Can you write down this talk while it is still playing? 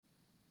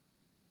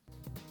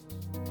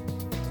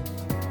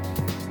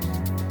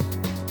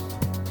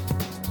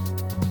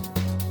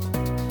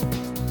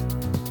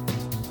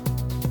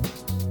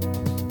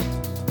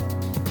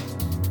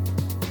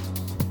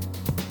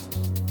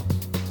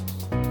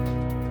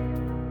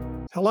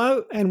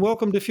Hello and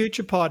welcome to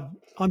FuturePod.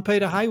 I'm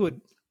Peter Hayward.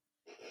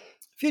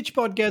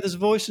 FuturePod gathers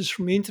voices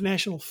from the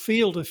international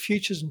field of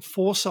futures and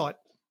foresight.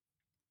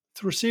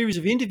 Through a series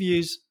of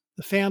interviews,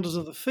 the founders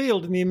of the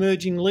field and the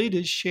emerging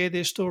leaders share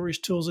their stories,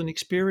 tools and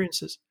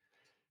experiences.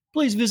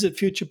 Please visit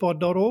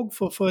futurepod.org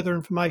for further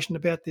information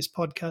about this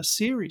podcast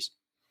series.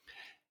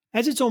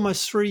 As it's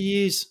almost 3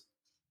 years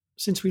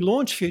since we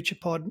launched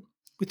FuturePod,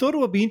 we thought it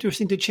would be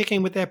interesting to check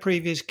in with our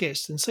previous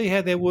guests and see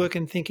how their work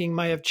and thinking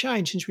may have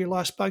changed since we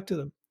last spoke to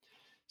them.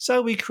 So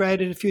we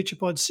created a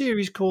FuturePod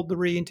series called The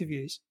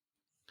Re-Interviews.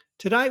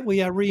 Today we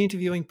are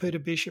re-interviewing Peter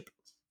Bishop.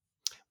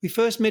 We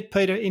first met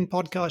Peter in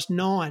podcast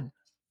 9,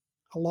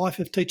 A Life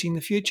of Teaching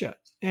the Future.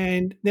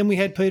 And then we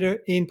had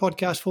Peter in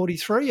podcast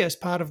 43 as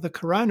part of the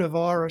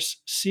coronavirus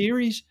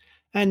series.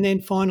 And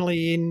then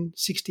finally in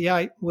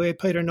 68, where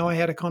Peter and I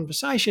had a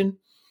conversation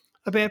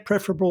about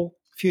preferable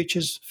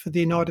futures for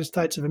the United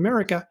States of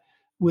America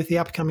with the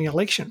upcoming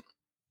election.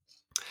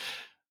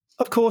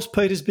 Of course,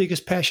 Peter's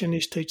biggest passion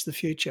is Teach the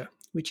Future,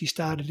 which he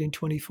started in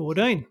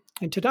 2014.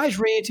 And today's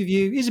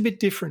re-interview is a bit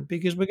different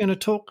because we're going to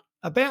talk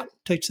about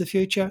Teach the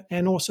Future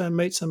and also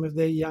meet some of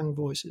their young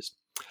voices.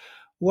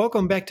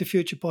 Welcome back to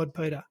FuturePod,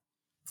 Peter.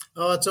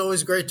 Oh, it's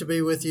always great to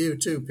be with you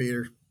too,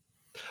 Peter.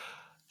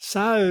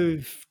 So,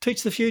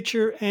 Teach the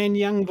Future and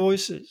young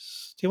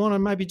voices. Do you want to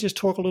maybe just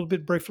talk a little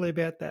bit briefly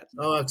about that?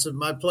 Oh, it's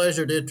my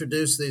pleasure to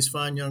introduce these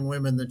fine young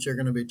women that you're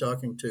going to be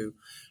talking to.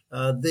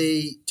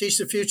 The Teach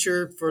the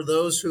Future, for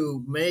those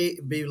who may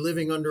be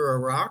living under a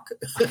rock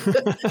in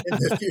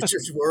the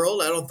futures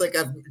world, I don't think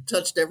I've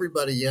touched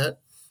everybody yet,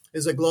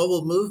 is a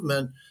global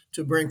movement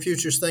to bring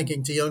futures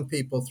thinking to young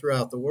people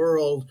throughout the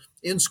world,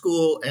 in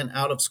school and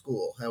out of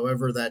school,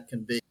 however that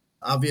can be.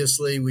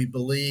 Obviously, we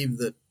believe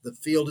that the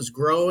field is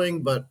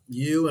growing, but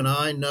you and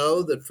I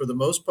know that for the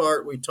most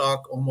part, we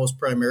talk almost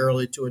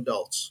primarily to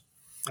adults.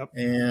 Yep.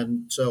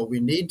 And so we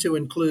need to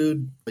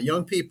include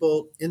young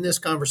people in this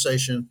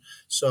conversation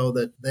so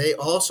that they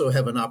also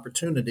have an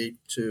opportunity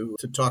to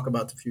talk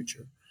about the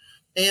future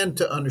and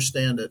to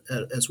understand it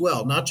as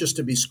well, not just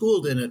to be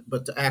schooled in it,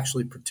 but to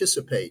actually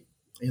participate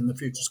in the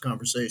futures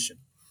conversation.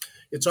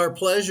 It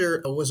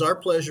was our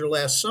pleasure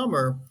last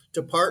summer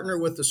to partner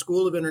with the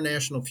School of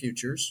International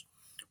Futures,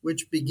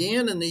 which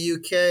began in the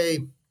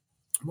UK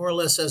more or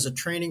less as a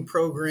training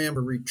program, a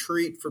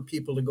retreat for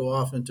people to go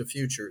off into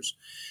futures.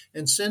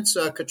 And since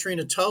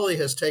Katrina Tully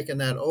has taken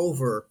that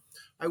over,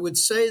 I would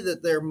say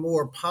that they're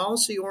more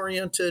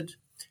policy-oriented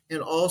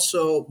and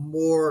also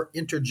more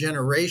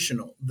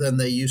intergenerational than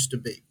they used to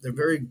be. They're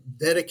very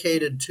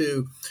dedicated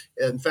to,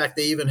 in fact,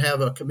 they even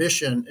have a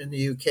commission in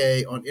the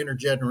UK on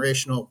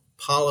intergenerational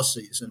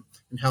policies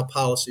and how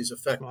policies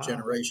affect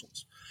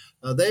generations.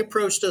 They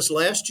approached us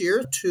last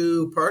year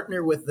to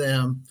partner with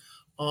them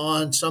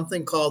on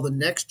something called the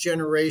Next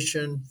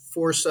Generation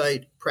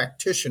Foresight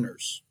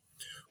Practitioners,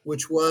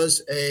 which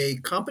was a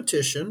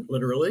competition,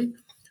 literally,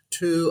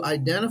 to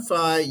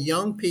identify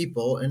young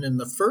people. And in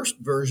the first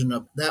version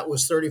of that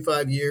was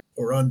 35 years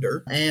or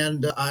under.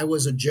 And I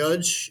was a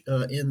judge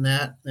in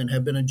that and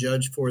have been a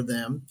judge for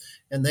them.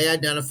 And they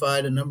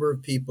identified a number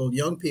of people,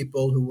 young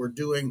people who were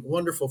doing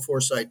wonderful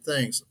foresight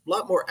things, a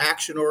lot more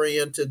action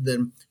oriented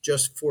than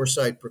just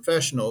foresight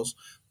professionals,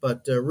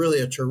 but really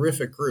a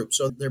terrific group.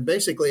 So they're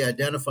basically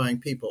identifying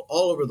people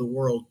all over the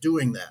world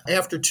doing that.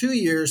 After 2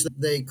 years,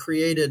 they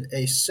created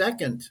a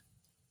second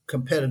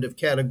competitive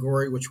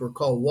category, which were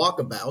called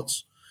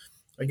walkabouts.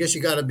 I guess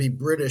you got to be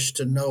British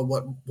to know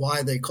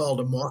why they called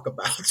them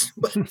walkabouts.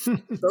 But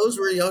those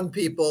were young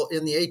people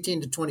in the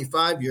 18 to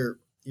 25 year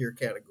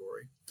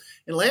category.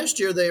 And last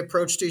year they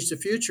approached Teach the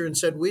Future and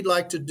said, we'd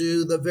like to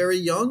do the very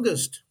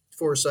youngest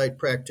foresight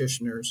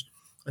practitioners.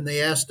 And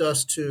they asked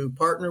us to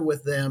partner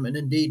with them and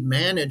indeed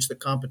manage the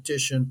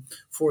competition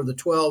for the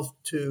 12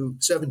 to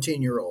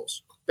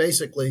 17-year-olds,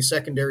 basically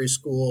secondary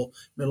school,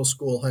 middle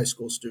school, high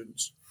school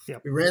students.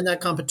 Yep. We ran that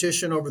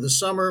competition over the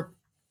summer.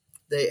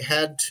 They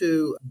had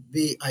to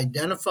be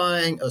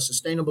identifying a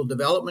sustainable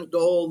development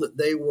goal that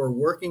they were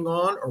working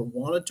on or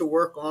wanted to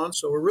work on.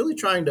 So we're really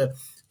trying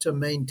to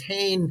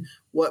maintain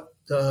what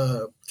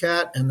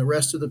Kat and the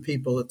rest of the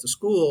people at the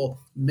school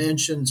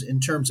mentions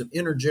in terms of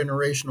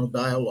intergenerational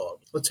dialogue.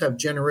 Let's have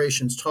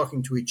generations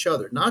talking to each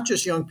other, not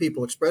just young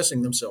people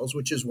expressing themselves,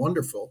 which is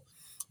wonderful,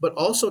 but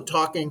also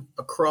talking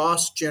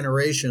across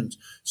generations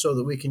so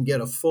that we can get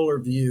a fuller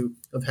view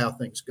of how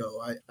things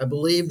go. I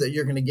believe that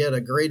you're going to get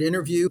a great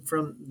interview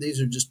from,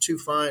 these are just two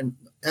fine,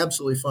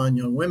 absolutely fine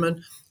young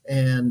women,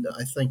 and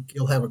I think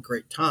you'll have a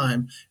great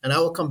time. And I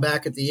will come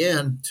back at the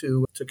end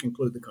to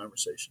conclude the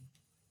conversation.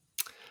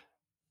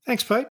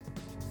 Thanks, Pete.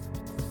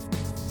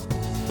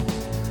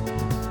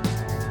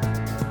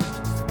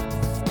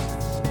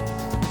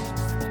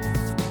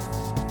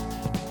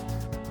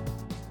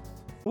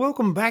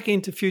 Welcome back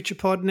into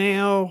FuturePod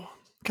now.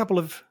 A couple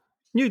of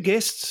new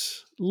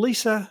guests,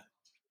 Lisa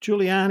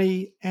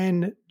Giuliani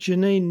and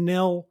Janine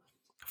Nell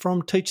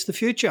from Teach the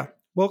Future.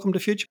 Welcome to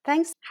Future.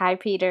 Thanks. Hi,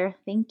 Peter.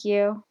 Thank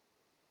you.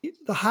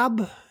 The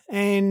Hub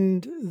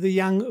and the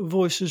Young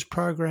Voices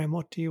program,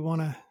 what do you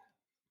want to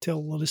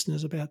tell the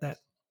listeners about that?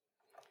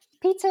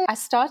 Peter, I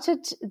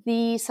started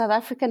the South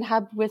African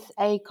Hub with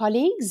a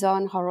colleague,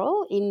 Zaan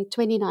Horrell, in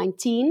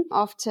 2019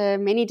 after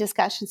many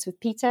discussions with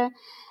Peter.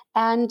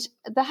 And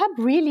the Hub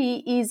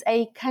really is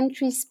a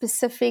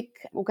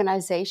country-specific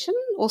organization,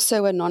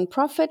 also a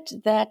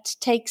nonprofit that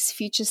takes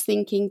futures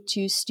thinking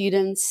to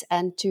students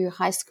and to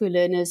high school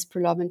learners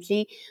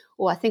predominantly,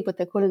 or I think what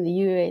they call in the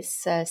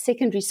US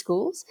secondary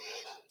schools.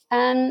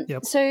 And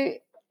so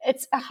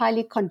it's a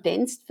highly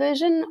condensed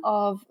version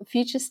of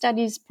future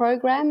studies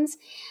programs.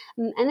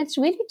 And it's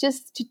really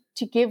just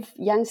to give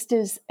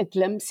youngsters a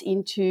glimpse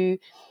into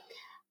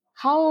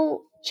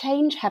how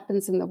change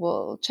happens in the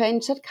world,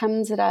 change that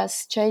comes at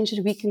us, change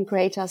that we can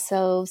create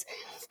ourselves,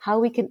 how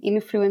we can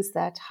influence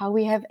that, how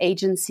we have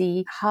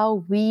agency,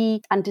 how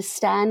we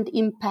understand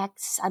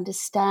impacts,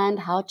 understand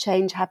how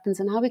change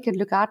happens, and how we can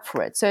look out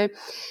for it. So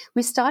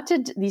we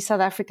started the South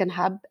African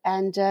Hub,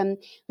 and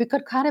we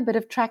got quite a bit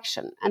of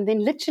traction. And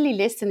then literally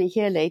less than a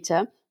year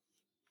later,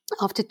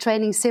 after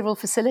training several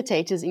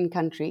facilitators in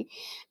country,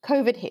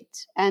 COVID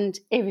hit and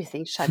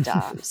everything shut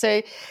down.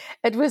 So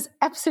it was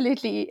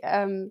absolutely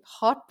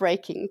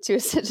heartbreaking to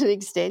a certain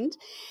extent.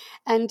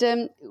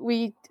 And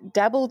we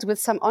dabbled with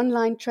some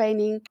online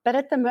training. But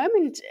at the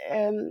moment,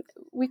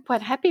 we're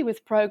quite happy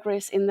with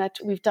progress in that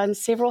we've done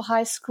several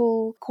high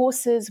school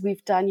courses,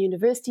 we've done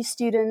university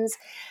students.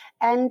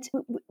 And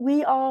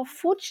we are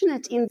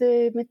fortunate in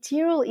the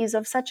material is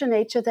of such a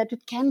nature that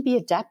it can be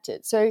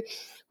adapted. So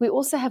we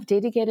also have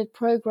dedicated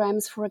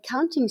programs for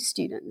accounting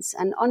students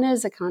and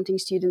honors accounting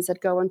students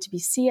that go on to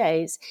be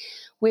CAs,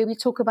 where we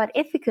talk about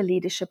ethical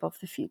leadership of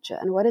the future.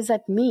 And what does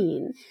that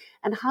mean?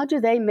 And how do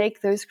they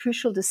make those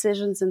crucial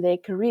decisions in their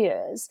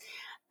careers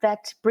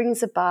that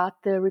brings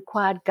about the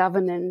required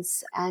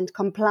governance and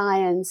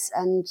compliance,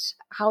 and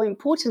how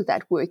important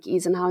that work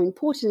is and how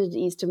important it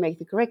is to make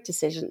the correct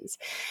decisions.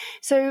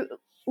 So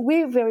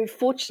we're very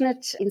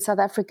fortunate in South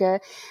Africa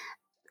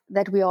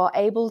that we are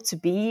able to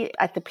be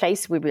at the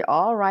place where we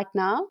are right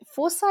now.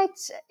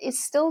 Foresight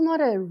is still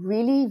not a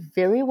really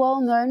very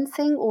well-known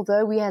thing,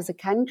 although we as a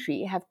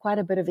country have quite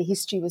a bit of a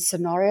history with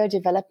scenario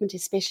development,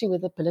 especially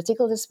with the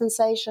political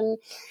dispensation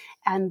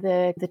and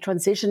the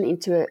transition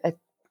into a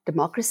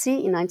democracy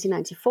in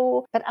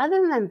 1994. But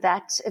other than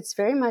that, it's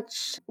very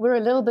much, we're a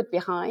little bit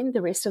behind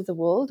the rest of the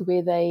world,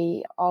 where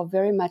they are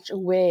very much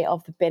aware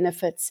of the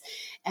benefits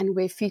and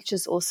where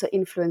futures also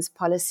influence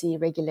policy,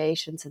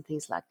 regulations and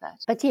things like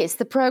that. But yes,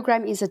 the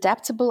program is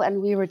adaptable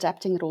and we're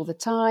adapting it all the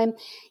time,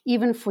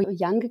 even for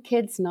younger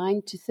kids,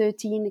 9 to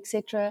 13,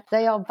 etc.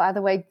 They are, by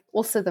the way,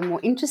 also the more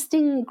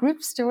interesting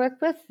groups to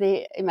work with.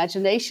 Their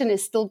imagination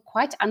is still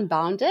quite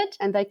unbounded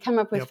and they come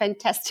up with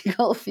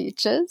fantastical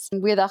futures.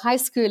 Where the high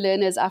school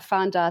learners, I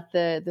found out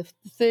the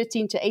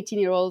 13 to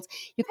 18-year-olds,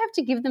 you have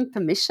to give them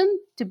permission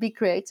to be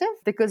creative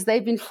because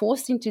they've been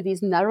forced into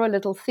these narrow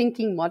little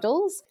thinking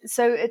models.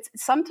 So it's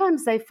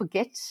sometimes they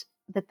forget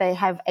that they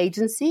have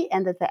agency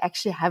and that they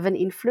actually have an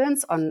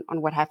influence on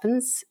what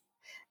happens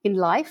in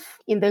life,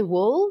 in the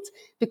world,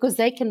 because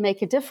they can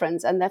make a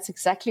difference. And that's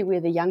exactly where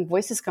the Young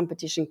Voices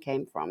competition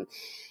came from,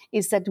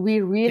 is that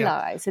we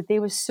realized that there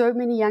were so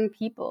many young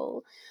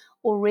people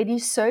already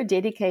so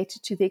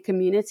dedicated to their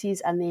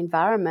communities and the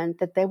environment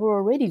that they were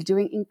already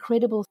doing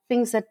incredible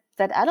things that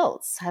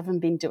adults haven't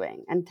been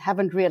doing and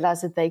haven't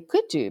realized that they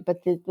could do,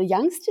 but the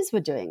youngsters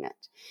were doing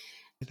it.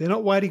 They're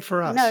not waiting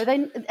for us. No,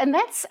 and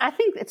that's, I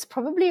think it's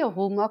probably a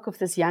hallmark of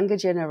this younger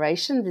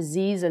generation, the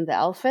Zs and the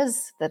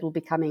Alphas that will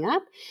be coming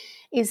up,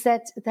 is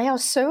that they are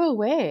so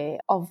aware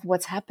of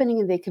what's happening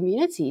in their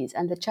communities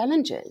and the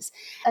challenges,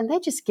 and they're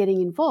just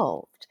getting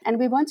involved. And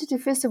we wanted to,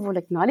 first of all,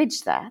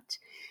 acknowledge that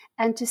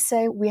and to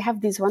say we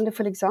have these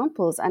wonderful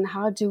examples, and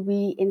how do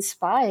we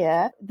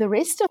inspire the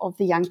rest of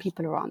the young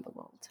people around the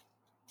world?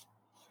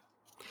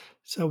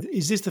 So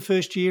is this the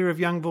first year of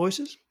Young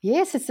Voices?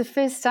 Yes, it's the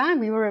first time.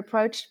 We were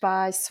approached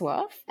by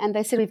SWAF and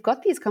they said, we've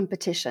got these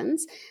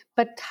competitions,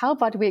 but how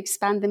about we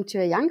expand them to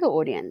a younger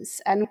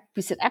audience? And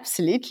we said,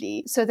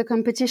 absolutely. So the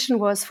competition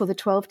was for the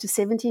 12 to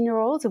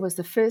 17-year-olds. It was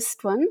the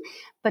first one,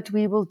 but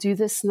we will do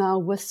this now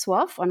with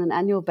SWAF on an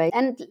annual basis.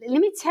 And let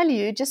me tell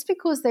you, just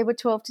because they were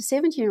 12 to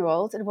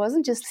 17-year-olds, it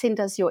wasn't just send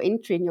us your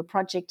entry and your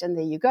project and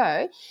there you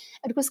go.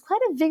 It was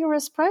quite a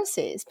vigorous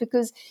process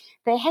because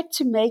they had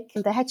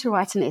to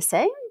write an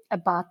essay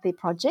about their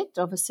project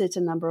of a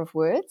certain number of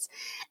words.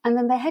 And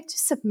then they had to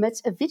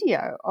submit a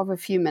video of a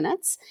few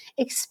minutes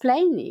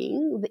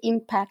explaining the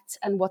impact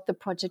and what the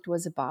project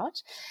was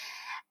about.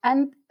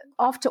 And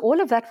after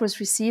all of that was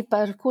received,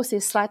 but of course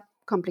there's slight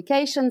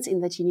complications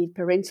in that you need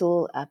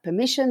parental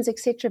permissions,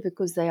 etc.,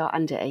 because they are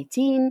under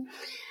 18.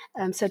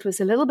 So it was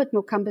a little bit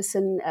more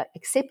cumbersome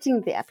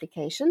accepting the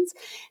applications.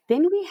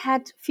 Then we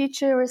had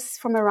futurists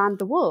from around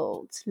the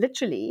world,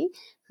 literally,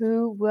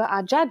 who were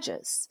our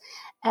judges.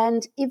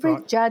 And every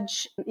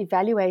judge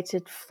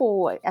evaluated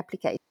 4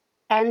 applications.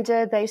 And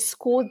they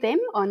scored them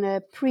on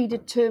a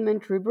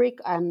predetermined rubric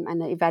and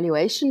an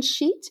evaluation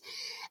sheet.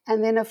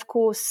 And then, of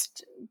course,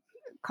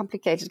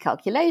 complicated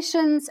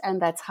calculations,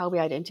 and that's how we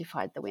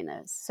identified the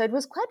winners. So it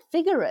was quite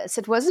vigorous.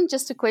 It wasn't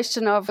just a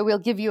question of we'll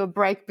give you a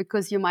break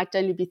because you might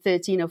only be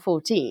 13 or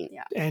 14.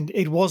 Yeah. And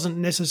it wasn't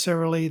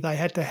necessarily they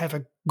had to have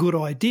a good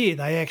idea.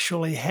 They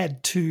actually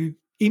had to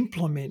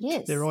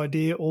implement their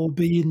idea or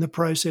be in the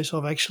process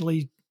of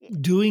actually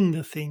doing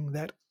the thing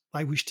that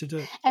they wish to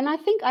do. And I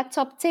think our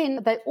top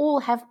 10, they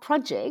all have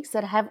projects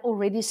that have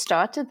already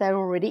started, they're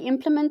already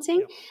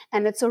implementing,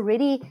 and it's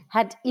already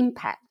had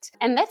impact.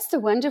 And that's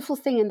the wonderful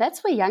thing. And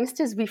that's where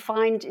youngsters we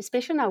find,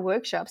 especially in our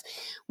workshops,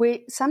 where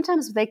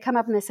sometimes they come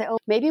up and they say, oh,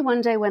 maybe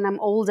one day when I'm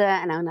older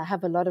and I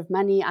have a lot of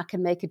money, I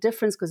can make a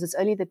difference because it's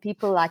only the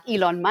people like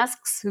Elon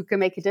Musk's who can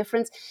make a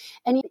difference.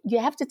 And you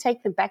have to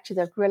take them back to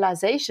that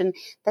realization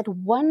that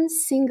one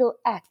single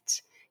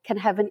act can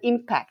have an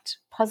impact,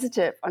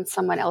 positive, on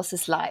someone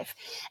else's life.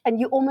 And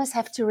you almost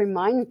have to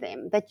remind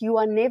them that you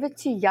are never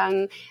too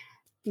young,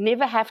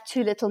 never have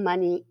too little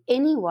money.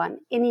 Anyone,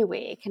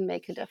 anywhere can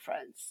make a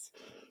difference.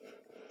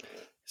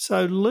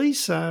 So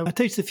Lisa,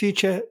 Teach the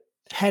Future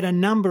had a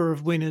number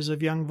of winners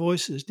of Young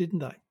Voices, didn't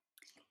they?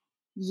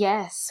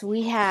 Yes,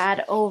 we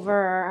had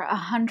over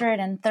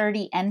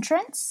 130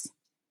 entrants.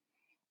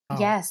 Oh.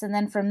 Yes, and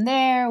then from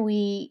there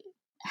we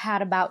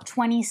had about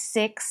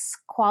 26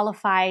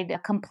 qualified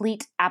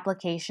complete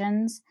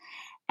applications.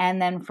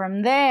 And then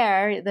from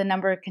there, the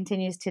number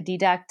continues to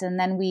deduct. And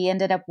then we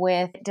ended up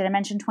with, did I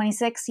mention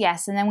 26?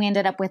 Yes. And then we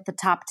ended up with the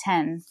top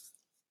 10.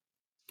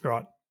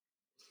 Right.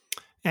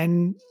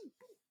 And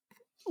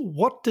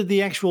what did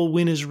the actual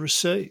winners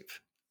receive?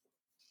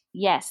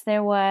 Yes,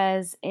 there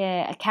was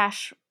a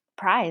cash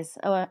prize,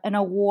 an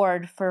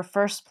award for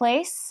first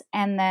place,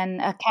 and then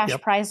a cash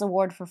prize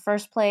award for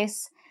first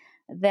place.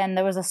 Then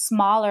there was a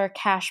smaller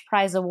cash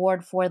prize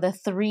award for the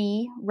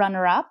 3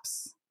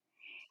 runner-ups.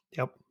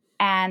 Yep.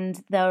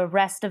 And the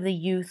rest of the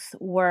youth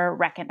were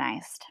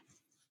recognized.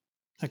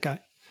 Okay.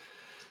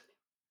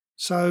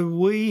 So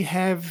we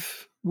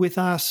have with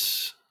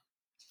us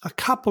a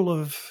couple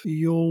of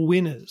your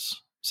winners.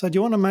 So do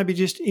you want to maybe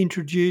just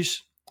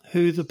introduce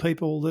who the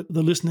people that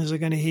the listeners are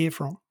going to hear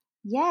from?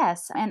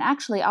 Yes. And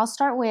actually, I'll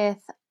start with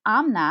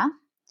Amna.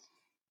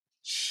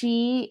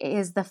 She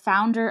is the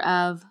founder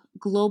of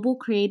Global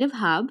Creative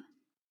Hub.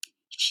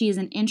 She is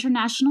an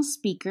international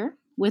speaker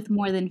with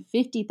more than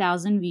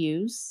 50,000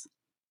 views,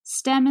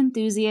 STEM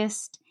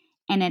enthusiast,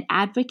 and an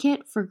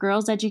advocate for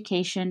girls'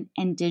 education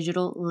and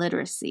digital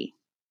literacy.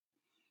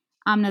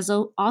 Amna is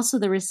also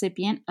the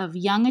recipient of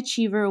Young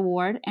Achiever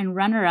Award and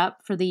runner-up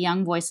for the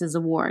Young Voices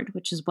Award,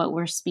 which is what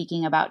we're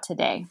speaking about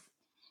today.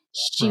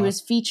 She was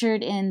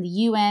featured in the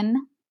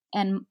UN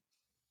and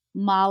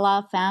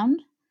Mala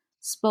Found,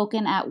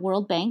 spoken at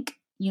World Bank,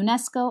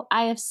 UNESCO,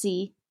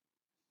 IFC,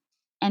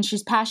 and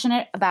she's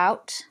passionate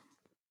about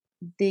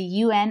the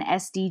UN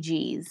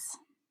SDGs.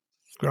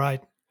 Great.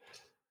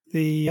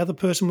 The other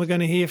person we're going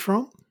to hear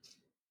from?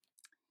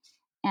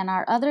 And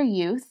our other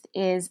youth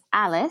is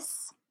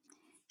Alice.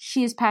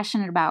 She is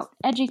passionate about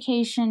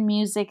education,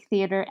 music,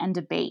 theater, and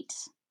debate.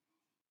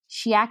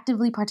 She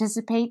actively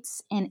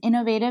participates in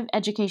innovative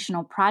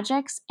educational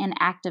projects and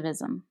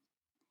activism.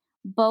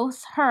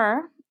 Both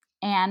her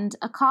and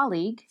a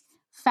colleague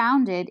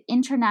founded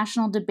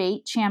International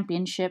Debate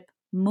Championship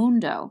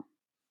Mundo.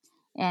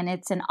 And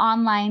it's an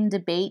online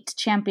debate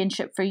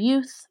championship for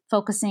youth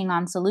focusing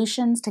on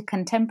solutions to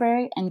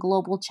contemporary and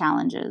global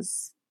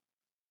challenges.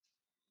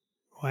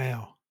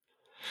 Wow.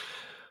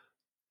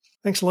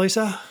 Thanks,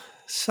 Lisa.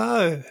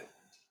 So,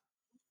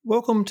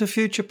 welcome to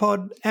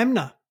FuturePod,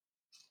 Amna.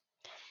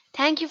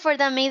 Thank you for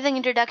the amazing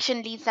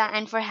introduction, Lisa,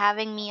 and for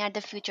having me at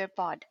the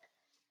FuturePod.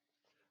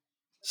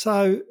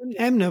 So,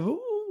 Amna,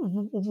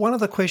 one of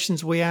the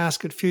questions we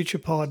ask at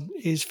FuturePod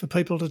is for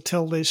people to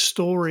tell their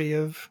story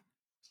of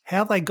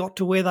how they got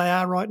to where they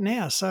are right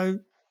now. So,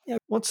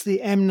 what's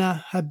the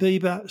Amna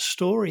Habiba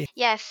story?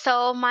 Yes,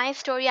 so my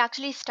story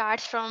actually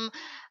starts from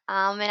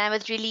when I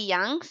was really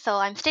young. So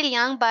I'm still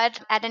young, but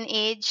at an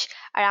age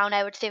around,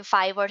 I would say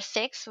 5 or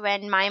 6,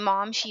 when my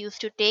mom, she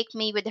used to take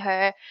me with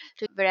her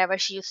to wherever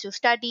she used to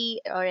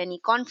study or any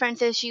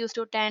conferences she used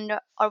to attend,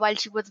 or while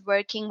she was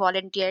working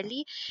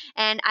voluntarily.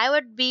 And I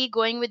would be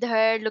going with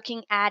her,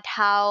 looking at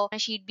how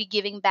she'd be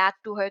giving back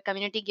to her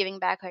community, giving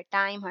back her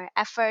time, her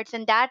efforts.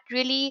 And that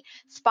really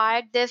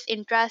sparked this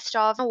interest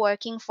of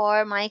working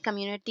for my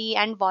community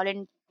and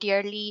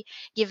voluntarily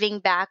giving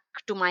back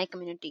to my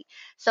community.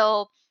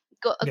 So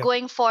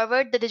going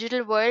forward, the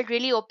digital world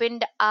really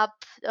opened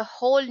up a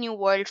whole new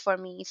world for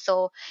me.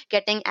 So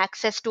getting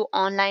access to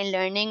online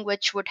learning,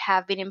 which would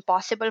have been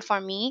impossible for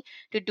me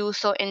to do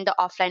so in the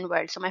offline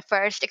world. So my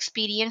first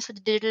experience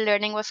with digital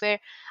learning was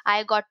where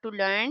I got to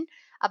learn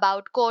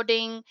about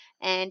coding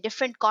and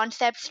different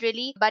concepts,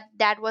 really, but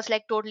that was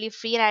like totally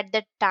free. And at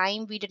that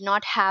time, we did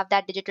not have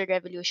that digital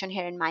revolution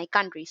here in my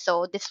country.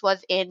 So this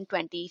was in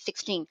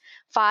 2016.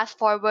 Fast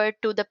forward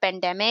to the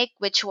pandemic,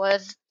 which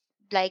was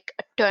like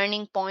a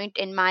turning point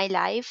in my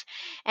life,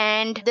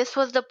 and this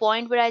was the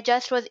point where I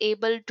just was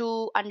able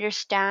to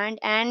understand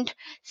and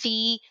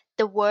see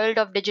the world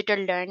of digital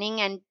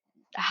learning and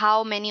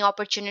how many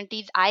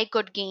opportunities I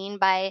could gain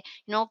by,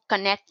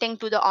 connecting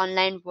to the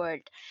online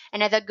world.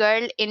 And as a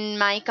girl in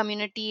my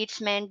community, it's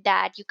meant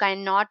that you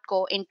cannot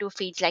go into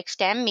fields like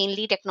STEM,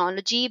 mainly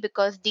technology,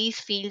 because these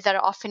fields are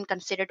often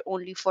considered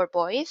only for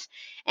boys.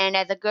 And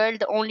as a girl,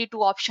 the only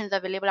two options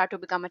available are to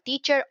become a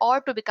teacher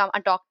or to become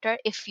a doctor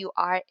if you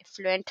are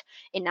fluent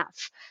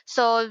enough.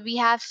 So we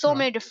have so Right.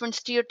 many different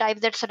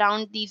stereotypes that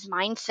surround these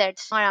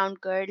mindsets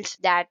around girls,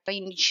 that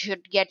you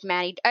should get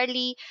married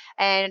early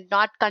and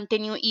not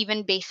continue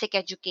even basic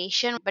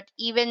education. But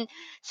even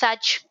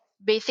such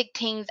basic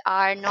things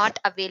are not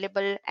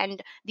available,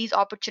 and these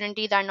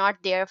opportunities are not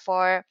there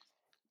for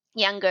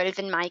young girls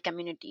in my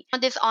community.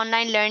 This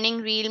online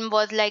learning realm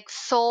was like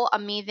so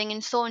amazing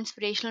and so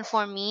inspirational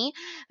for me,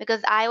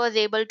 because I was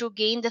able to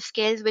gain the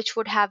skills which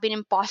would have been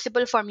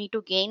impossible for me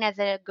to gain as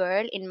a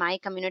girl in my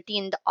community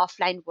in the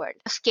offline world.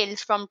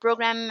 Skills from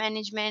program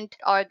management,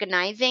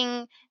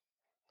 organizing,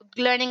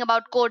 learning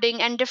about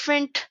coding and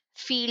different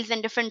fields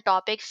and different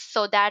topics.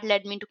 So that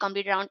led me to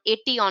complete around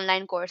 80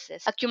 online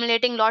courses,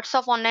 accumulating lots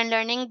of online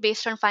learning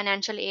based on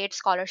financial aid,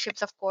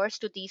 scholarships, of course,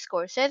 to these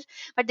courses.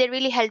 But they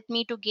really helped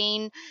me to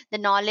gain the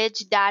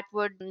knowledge that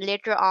would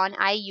later on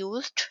I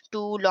used to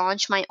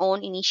launch my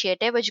own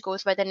initiative, which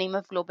goes by the name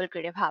of Global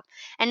Creative Hub.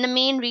 And the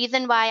main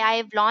reason why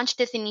I've launched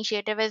this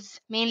initiative is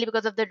mainly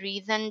because of the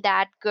reason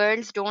that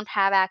girls don't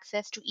have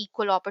access to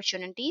equal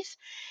opportunities.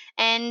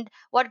 And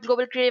what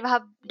Global Creative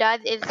Hub does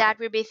is that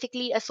we're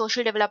basically a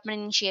social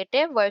development initiative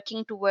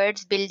working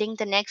towards building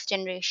the next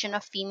generation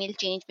of female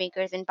change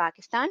makers in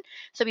Pakistan.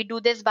 So we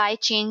do this by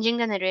changing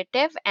the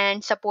narrative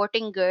and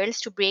supporting girls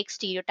to break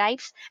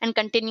stereotypes and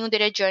continue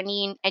their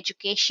journey in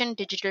education,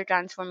 digital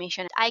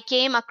transformation. I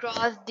came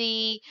across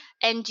the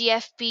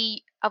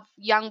NGFP of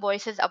Young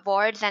Voices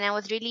Awards, and I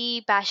was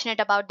really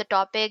passionate about the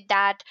topic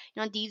that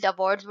these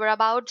awards were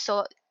about.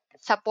 So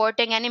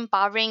supporting and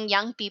empowering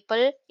young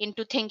people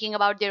into thinking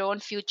about their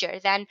own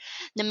futures. And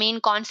the main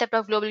concept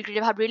of Global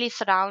Creative Hub really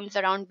surrounds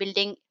around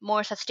building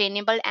more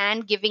sustainable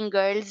and giving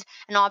girls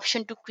an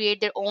option to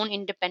create their own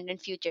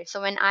independent future. So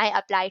when I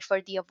applied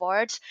for the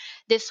awards,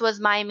 this was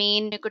my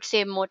main, you could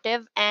say,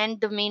 motive and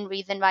the main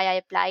reason why I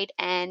applied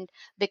and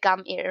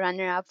become a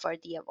runner up for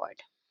the award.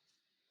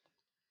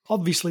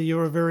 Obviously,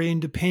 you're a very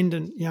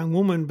independent young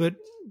woman, but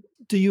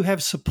do you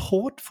have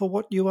support for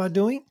what you are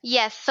doing?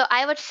 Yes, so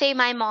I would say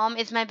my mom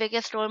is my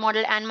biggest role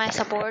model and my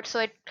support.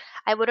 So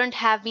I wouldn't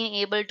have been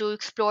able to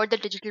explore the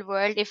digital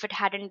world if it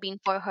hadn't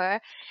been for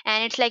her.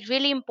 And it's like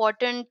really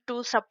important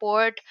to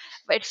support.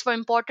 It's for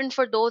important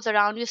for those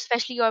around you,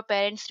 especially your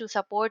parents, to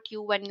support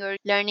you when you're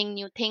learning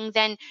new things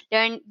and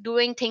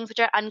doing things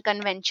which are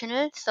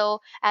unconventional.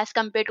 So as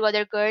compared to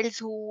other girls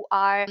who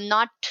are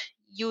not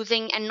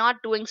using and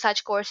not doing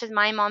such courses,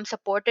 my mom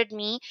supported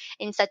me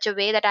in such a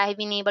way that I have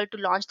been able to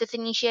launch this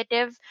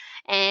initiative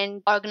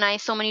and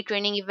organize so many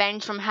training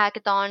events, from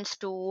hackathons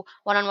to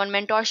one-on-one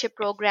mentorship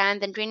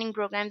programs and training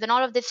programs. And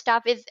all of this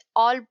stuff is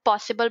all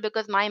possible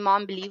because my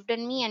mom believed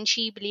in me, and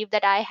she believed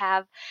that I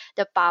have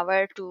the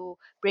power to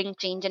bring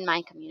change in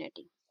my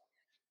community.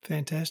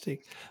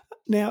 Fantastic.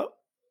 Now,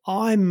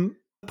 I'm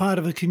part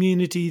of a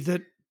community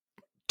that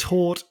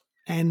taught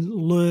and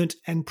learnt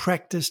and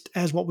practiced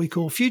as what we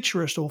call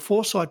futurist or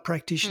foresight Hmm.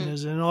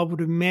 practitioners. And I would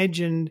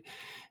imagine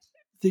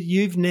that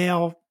you've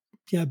now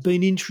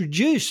been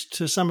introduced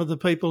to some of the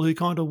people who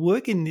kind of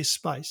work in this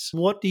space.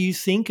 What do you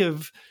think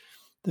of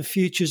the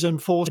futures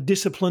and force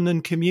discipline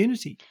and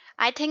community?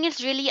 I think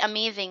it's really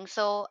amazing.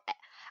 So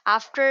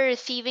after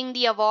receiving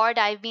the award,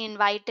 I've been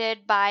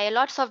invited by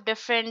lots of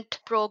different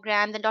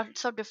programs and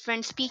lots of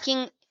different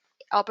speaking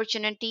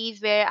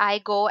opportunities where I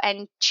go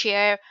and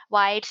share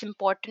why it's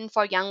important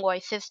for young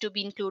voices to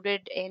be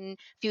included in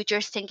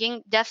futures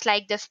thinking, just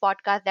like this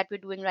podcast that we're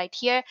doing right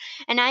here.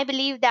 And I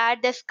believe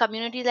that this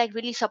community is like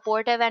really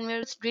supportive, and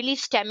we're really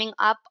stemming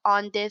up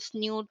on this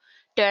new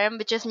term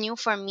which is new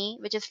for me,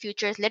 which is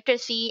futures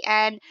literacy.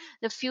 And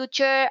the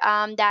future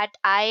that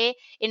I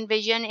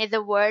envision is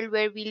a world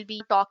where we'll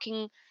be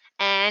talking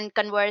and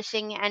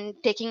conversing and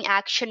taking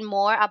action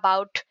more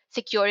about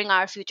securing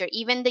our future.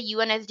 Even the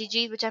UN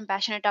SDGs, which I'm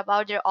passionate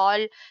about, they're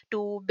all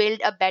to build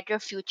a better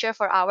future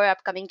for our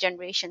upcoming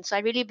generation. So I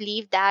really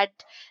believe that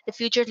the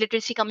futures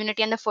literacy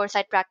community and the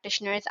foresight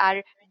practitioners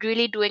are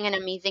really doing an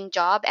amazing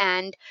job,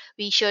 and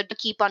we should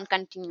keep on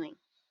continuing.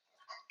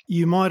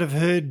 You might have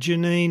heard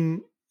Janine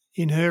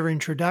in her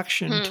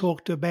introduction Hmm.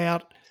 talked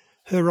about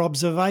her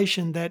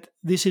observation that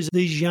this is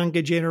these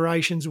younger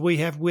generations we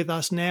have with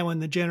us now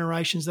and the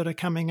generations that are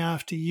coming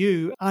after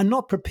you are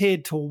not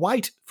prepared to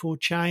wait for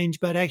change,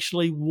 but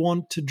actually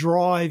want to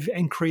drive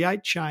and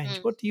create change.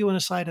 Hmm. What do you want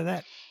to say to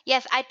that?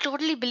 Yes, I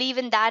totally believe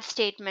in that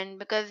statement,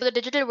 because the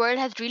digital world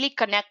has really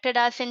connected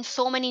us in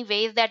so many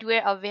ways that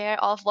we're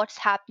aware of what's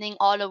happening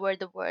all over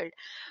the world.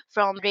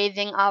 From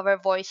raising our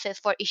voices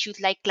for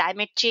issues like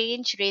climate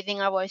change,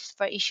 raising our voice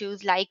for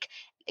issues like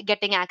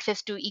getting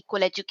access to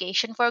equal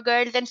education for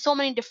girls, and so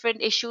many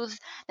different issues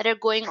that are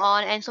going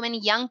on, and so many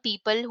young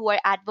people who are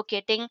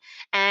advocating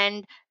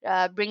and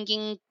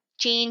bringing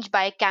change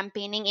by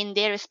campaigning in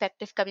their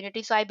respective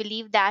community. So I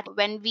believe that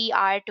when we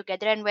are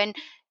together and when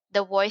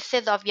the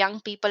voices of young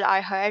people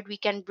are heard, we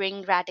can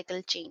bring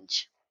radical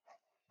change.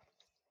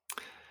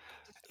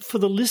 For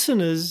the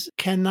listeners,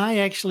 can they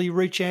actually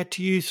reach out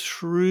to you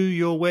through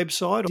your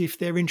website if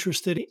they're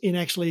interested in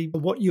actually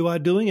what you are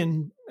doing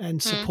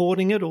and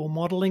supporting it or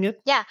modeling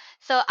it? Yeah,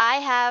 so I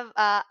have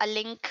a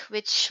link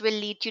which will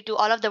lead you to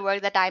all of the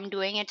work that I'm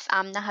doing. It's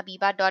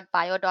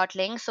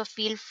amnahabiba.bio.link. So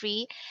feel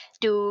free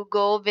to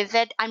go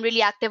visit. I'm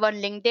really active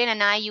on LinkedIn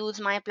and I use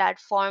my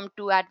platform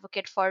to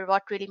advocate for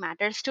what really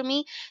matters to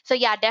me. So,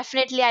 yeah,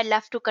 definitely I'd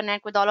love to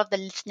connect with all of the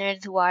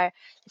listeners who are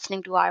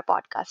listening to our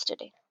podcast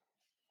today.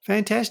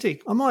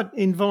 Fantastic. I might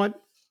invite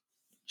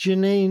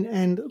Janine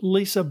and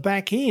Lisa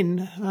back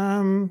in.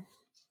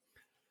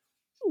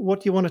 What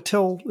do you want to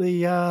tell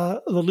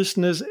the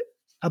listeners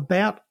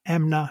about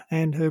Amna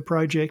and her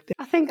project?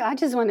 I think I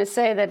just want to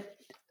say that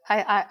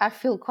I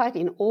feel quite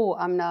in awe,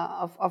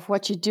 Amna, of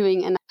what you're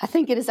doing. And I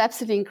think it is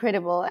absolutely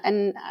incredible.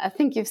 And I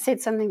think you've said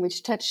something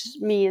which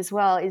touched me as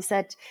well, is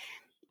that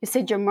you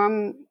said your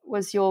mom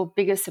was your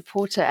biggest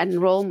supporter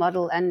and role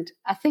model. And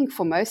I think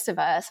for most of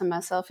us, and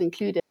myself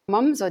included,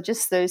 moms are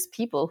just those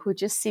people who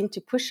just seem to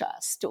push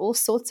us to all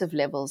sorts of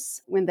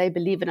levels when they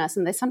believe in us.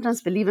 And they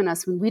sometimes believe in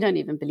us when we don't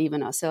even believe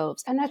in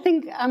ourselves. And I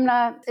think,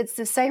 Amna, it's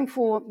the same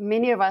for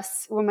many of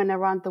us women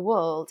around the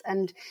world.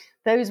 And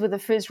those were the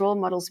first role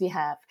models we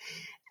have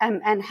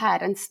and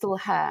had and still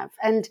have.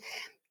 And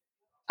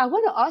I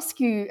want to ask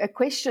you a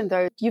question,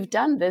 though. You've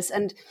done this,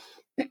 and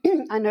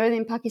I know that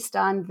in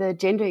Pakistan, the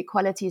gender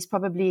equality is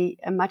probably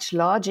a much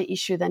larger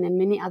issue than in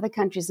many other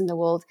countries in the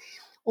world,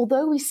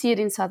 although we see it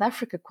in South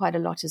Africa quite a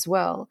lot as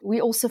well. We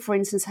also, for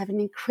instance, have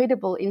an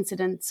incredible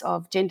incidence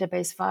of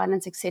gender-based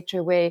violence,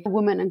 etc., where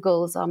women and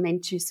girls are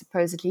meant to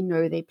supposedly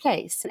know their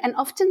place. And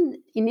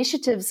often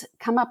initiatives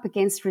come up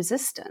against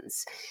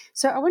resistance.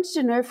 So I wanted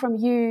to know from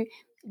you,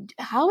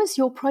 how is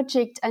your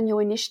project and your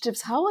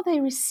initiatives, how are they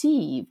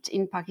received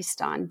in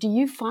Pakistan? Do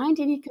you find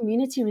any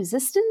community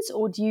resistance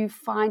or do you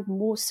find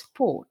more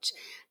support?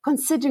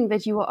 Considering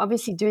that you are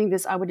obviously doing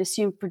this, I would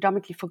assume,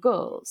 predominantly for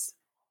girls.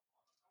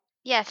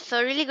 Yes,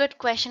 so really good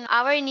question.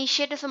 Our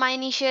initiative, so my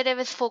initiative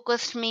is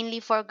focused mainly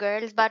for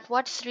girls, but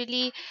what's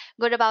really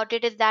good about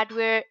it is that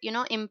we're,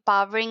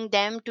 empowering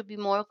them to be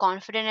more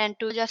confident and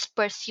to just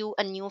pursue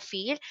a new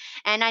field.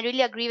 And I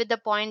really agree with the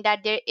point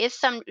that there is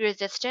some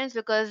resistance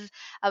because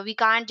we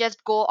can't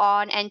just go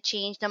on and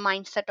change the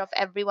mindset of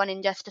everyone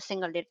in just a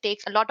single day. It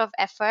takes a lot of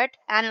effort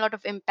and a lot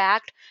of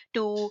impact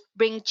to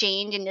bring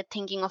change in the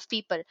thinking of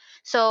people.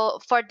 So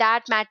for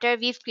that matter,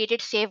 we've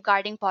created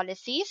safeguarding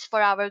policies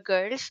for our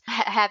girls,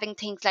 having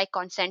things like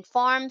consent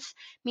forms,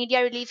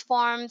 media release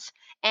forms,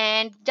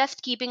 and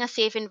just keeping a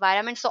safe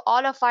environment. So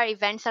all of our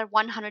events are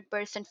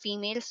 100%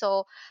 female.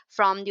 So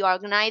from the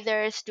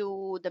organizers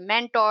to the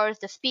mentors,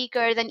 the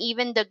speakers, and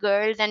even the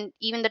girls and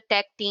even the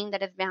tech team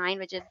that is behind,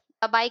 which is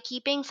by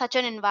keeping such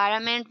an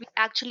environment, we're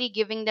actually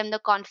giving them the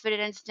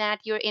confidence that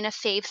you're in a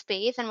safe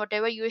space and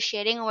whatever you're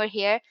sharing over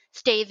here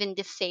stays in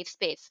this safe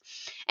space.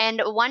 And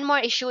one more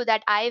issue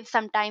that I've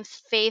sometimes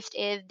faced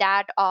is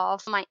that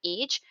of my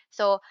age.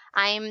 So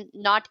I'm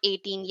not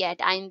 18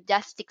 yet. I'm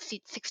just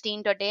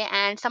 16 today.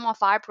 And some of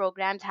our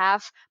programs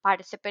have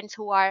participants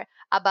who are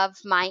above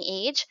my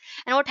age.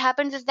 And what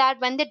happens is that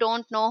when they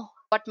don't know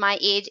what my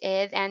age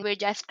is and we're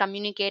just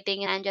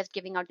communicating and I'm just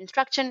giving out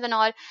instructions and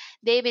all,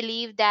 they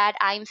believe that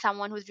I'm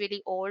someone who's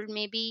really old,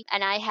 maybe.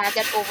 And I have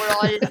that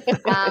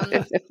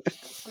overall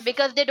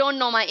because they don't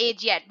know my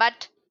age yet.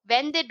 But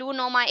when they do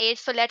know my age,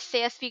 so let's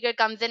say a speaker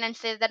comes in and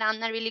says that I'm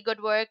not really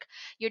good work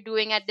you're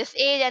doing at this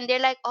age, and they're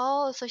like,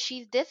 oh, so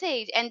she's this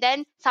age. And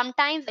then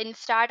sometimes in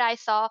start I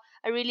saw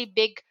a really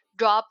big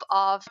drop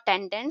of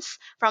attendance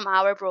from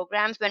our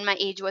programs when my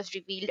age was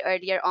revealed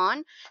earlier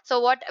on. So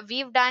what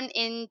we've done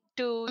in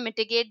to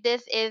mitigate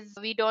this is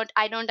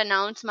I don't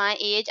announce my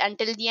age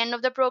until the end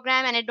of the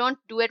program, and I don't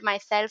do it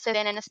myself. So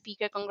then when a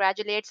speaker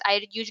congratulates,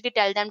 I usually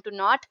tell them to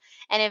not.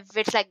 And if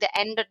it's like the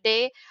end of the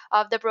day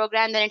of the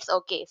program, then it's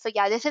okay. So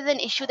yeah, this is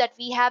an issue that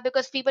we have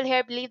because people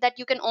here believe that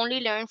you can only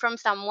learn from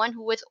someone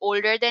who is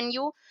older than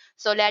you.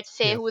 So let's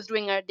say Yeah. who is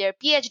doing their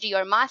PhD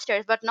or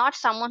masters, but not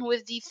someone who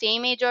is the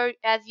same age or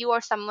as you,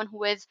 or someone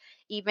who is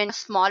even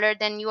smaller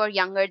than you or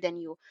younger than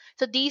you.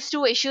 So these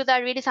two issues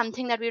are really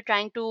something that we're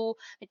trying to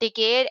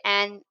mitigate,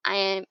 and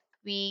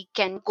we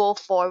can go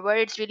forward.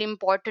 It's really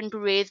important to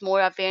raise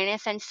more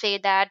awareness and say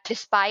that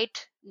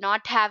despite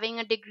not having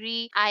a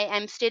degree, I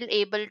am still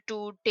able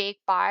to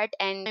take part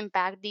and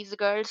impact these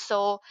girls.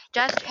 So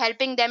just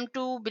helping them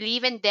to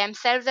believe in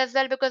themselves as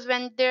well, because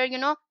when they're,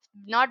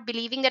 not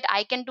believing that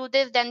I can do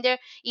this, then they're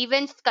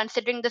even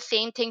considering the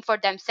same thing for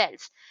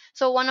themselves.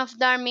 So one of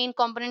the main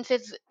components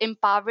is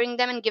empowering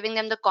them and giving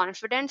them the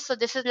confidence. So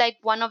this is like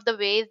one of the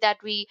ways that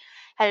we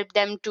help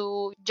them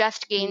to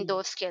just gain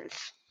those skills.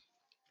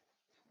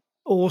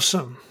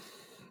 Awesome.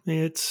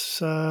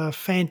 It's a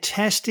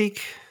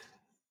fantastic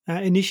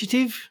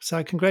initiative.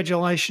 So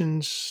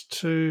congratulations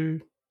to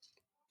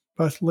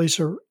both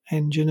Lisa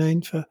and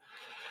Janine for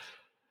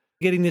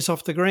getting this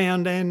off the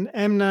ground. And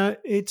Amna,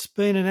 it's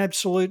been an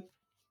absolute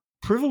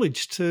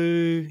privilege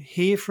to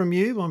hear from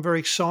you. I'm very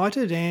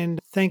excited,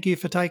 and thank you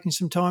for taking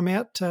some time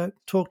out to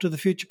talk to the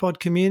FuturePod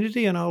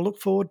community, and I'll look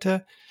forward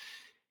to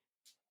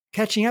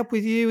catching up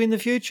with you in the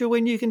future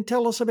when you can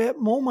tell us about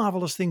more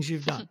marvellous things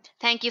you've done.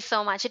 Thank you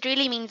so much. It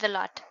really means a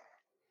lot.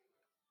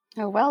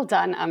 Oh, well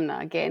done, Amna,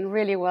 again.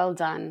 Really well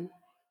done.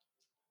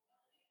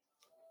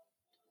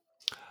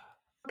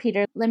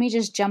 Peter, let me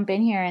just jump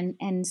in here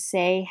and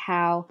say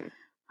how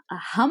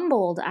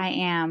humbled I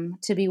am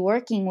to be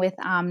working with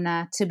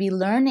Amna, to be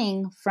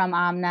learning from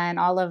Amna and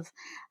all of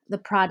the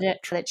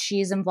projects that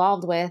she's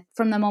involved with.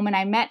 From the moment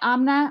I met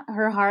Amna,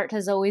 her heart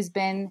has always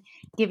been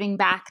giving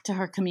back to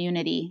her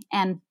community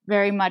and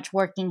very much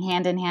working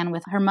hand in hand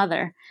with her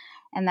mother.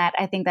 And that,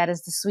 I think that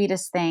is the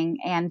sweetest thing.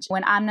 And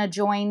when Amna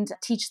joined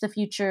Teach the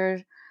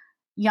Future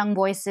Young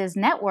Voices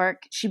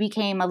Network, she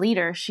became a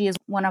leader. She is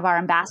one of our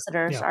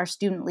ambassadors, our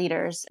student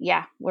leaders.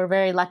 Yeah, we're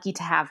very lucky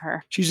to have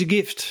her. She's a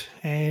gift,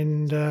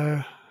 and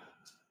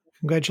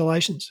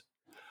congratulations.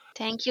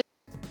 Thank you.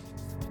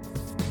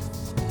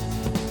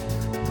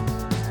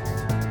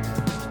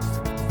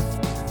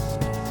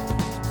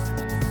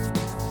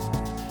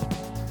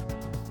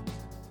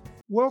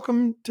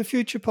 Welcome to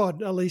FuturePod,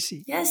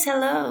 Alisi. Yes,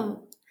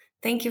 hello.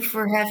 Thank you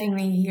for having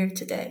me here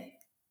today.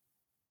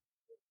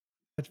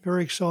 It's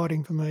very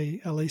exciting for me,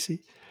 Alisi.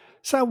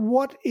 So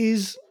what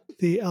is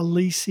the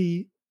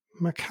Alisi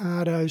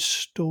Mercado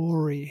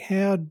story?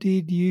 How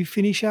did you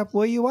finish up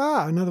where you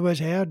are? In other words,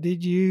 how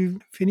did you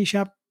finish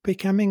up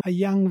becoming a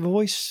young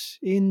voice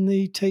in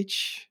the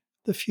Teach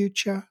the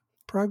Future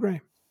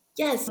program?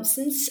 Yes,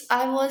 since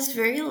I was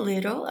very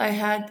little, I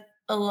had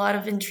a lot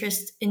of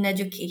interest in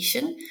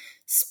education,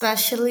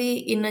 especially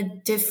in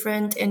a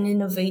different and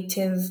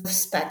innovative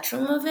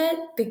spectrum of it,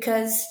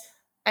 because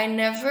I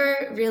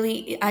never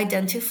really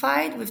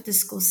identified with the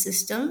school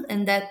system,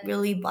 and that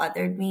really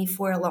bothered me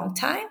for a long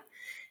time.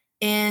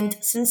 And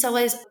since I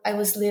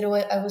was little,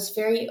 I was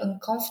very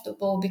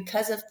uncomfortable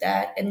because of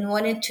that and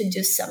wanted to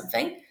do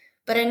something,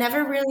 but I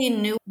never really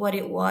knew what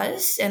it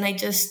was, and I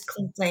just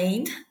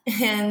complained.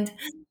 And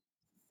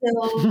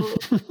so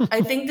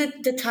I think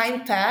that the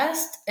time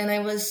passed, and I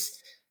was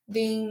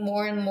being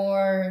more and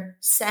more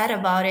sad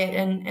about it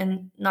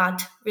and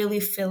not really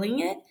feeling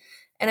it.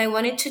 And I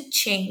wanted to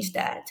change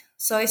that.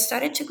 So I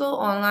started to go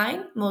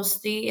online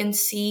mostly and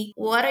see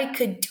what I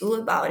could do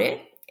about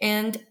it.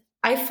 And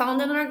I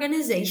found an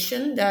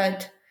organization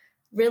that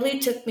really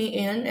took me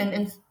in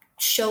and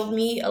showed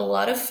me a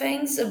lot of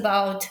things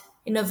about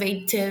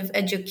innovative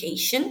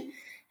education.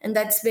 And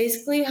that's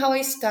basically how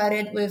I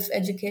started with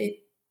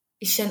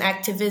education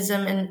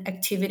activism and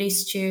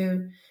activities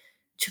to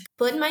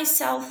put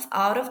myself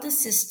out of the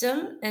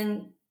system,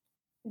 and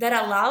that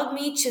allowed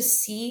me to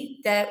see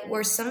that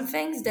were some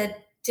things that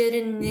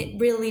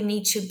really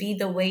need to be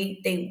the way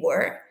they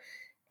were,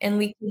 and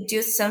we could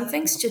do some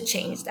things to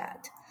change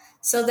that.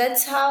 So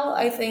that's how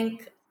I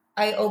think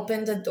I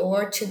opened the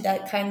door to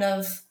that kind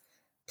of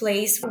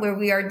place where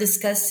we are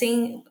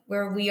discussing,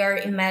 where we are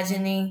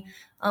imagining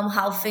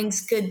how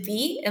things could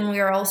be, and we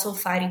are also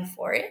fighting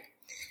for it.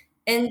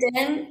 And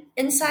then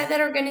inside that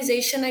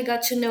organization, I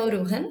got to know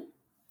Ruhan,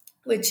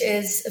 which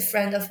is a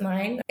friend of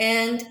mine.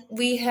 And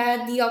we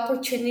had the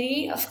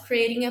opportunity of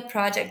creating a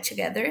project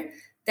together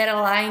that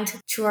aligned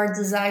to our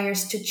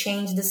desires to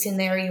change the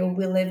scenario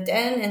we lived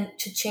in and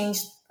to change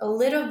a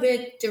little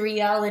bit the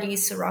reality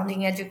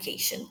surrounding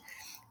education.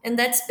 And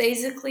that's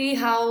basically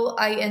how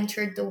I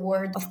entered the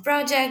world of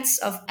projects,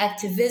 of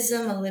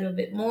activism a little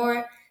bit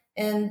more,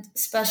 and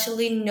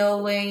especially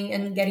knowing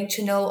and getting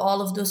to know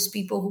all of those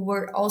people who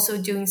were also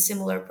doing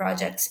similar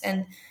projects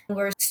and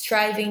were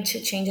striving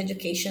to change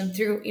education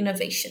through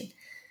innovation.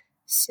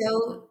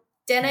 So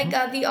then I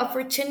got the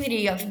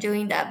opportunity of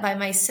doing that by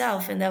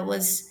myself, and that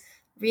was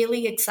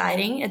really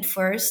exciting at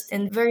first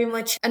and very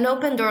much an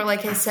open door,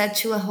 like I said,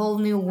 to a whole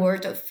new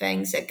world of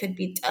things that could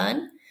be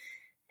done.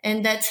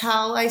 And that's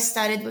how I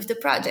started with the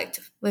project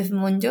with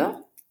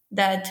Mundo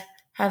that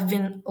have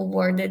been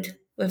awarded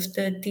with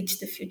the Teach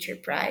the Future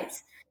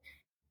Prize.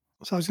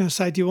 So I was going to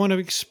say, do you want to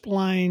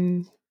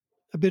explain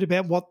a bit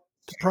about what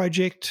the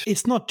project,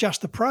 it's not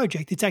just the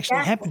project, it's actually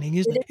happening,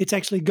 isn't it? It's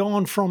actually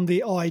gone from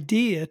the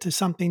idea to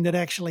something that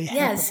actually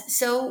happened. Yes.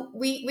 So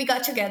we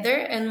got together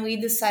and we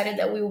decided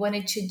that we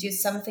wanted to do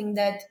something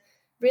that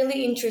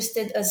really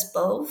interested us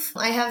both.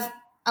 I have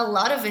a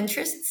lot of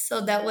interests,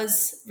 so that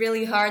was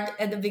really hard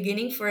at the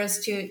beginning for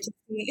us to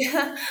see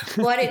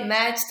what it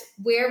matched,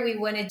 where we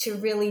wanted to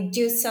really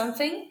do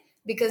something,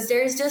 because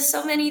there's just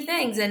so many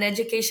things and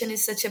education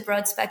is such a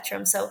broad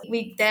spectrum. So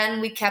we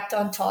kept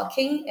on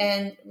talking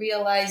and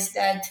realized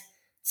that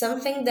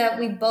something that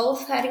we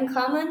both had in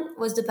common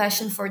was the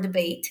passion for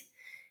debate.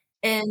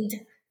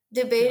 And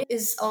debate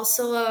is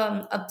also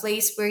a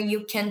place where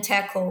you can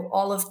tackle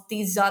all of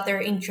these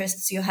other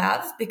interests you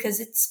have, because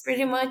it's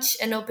pretty much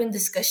an open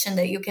discussion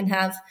that you can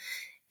have.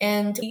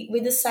 And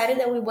we decided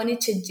that we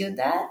wanted to do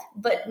that,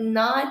 but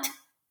not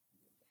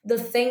the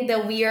thing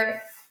that we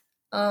are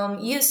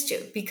used to,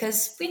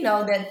 because we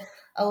know that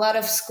a lot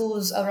of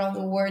schools around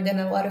the world and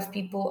a lot of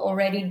people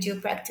already do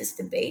practice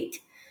debate.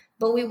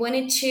 But we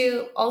wanted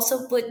to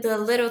also put the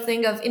little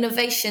thing of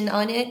innovation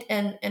on it,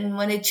 and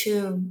wanted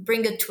to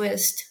bring a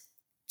twist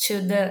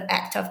to the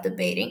act of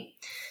debating.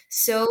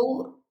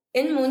 So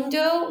in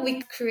Mundo,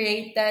 we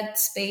create that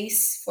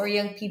space for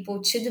young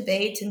people to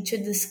debate and to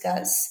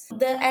discuss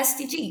the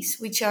SDGs,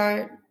 which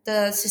are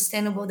the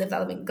Sustainable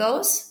Development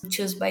Goals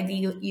chosen by the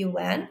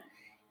UN.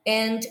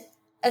 And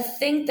a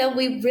thing that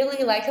we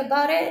really like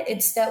about it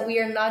is that we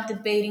are not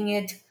debating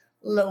it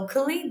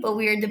locally, but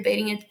we are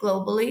debating it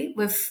globally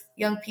with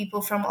young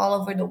people from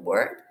all over the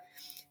world.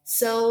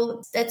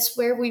 So that's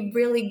where we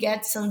really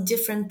get some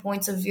different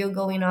points of view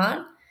going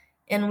on,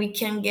 and we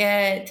can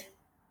get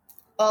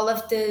all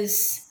of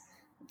these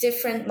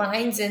different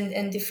minds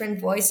and different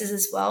voices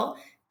as well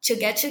to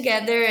get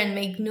together and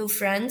make new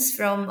friends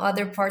from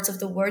other parts of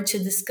the world to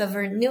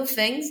discover new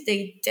things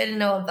they didn't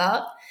know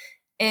about.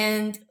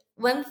 And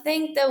one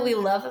thing that we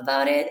love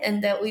about it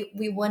and that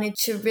we wanted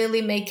to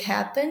really make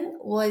happen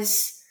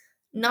was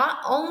not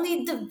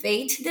only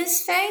debate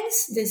these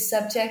things, these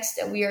subjects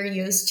that we are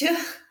used to,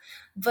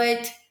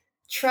 but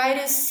try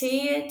to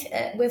see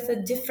it with a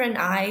different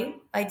eye.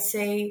 I'd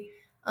say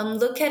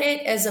look at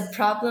it as a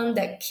problem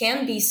that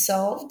can be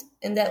solved,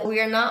 and that we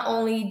are not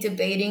only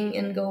debating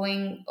and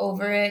going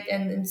over it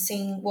and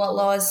seeing what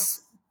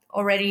laws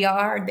already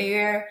are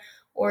there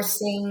or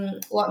seeing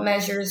what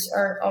measures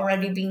are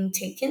already being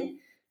taken,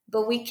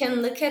 but we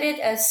can look at it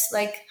as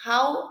like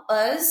how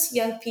us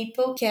young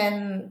people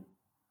can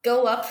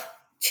go up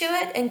to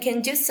it and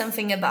can do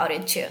something about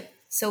it too.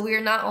 So we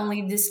are not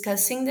only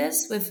discussing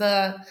this with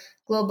a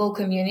global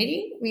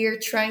community, we are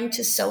trying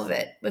to solve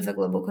it with a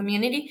global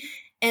community,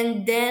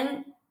 and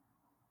then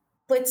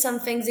put some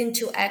things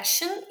into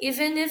action,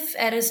 even if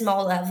at a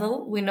small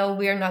level. We know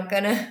we are not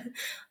going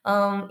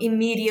to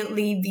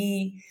immediately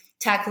be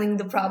tackling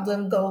the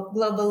problem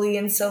globally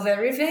and solve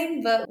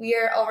everything, but we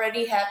are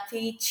already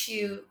happy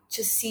to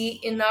see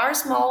in our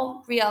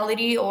small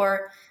reality,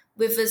 or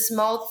with a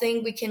small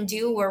thing we can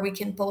do, or we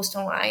can post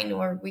online,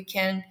 or we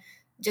can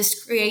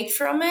just create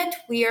from it.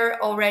 We are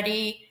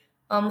already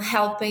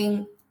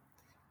helping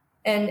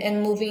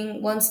and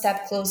moving one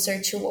step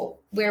closer to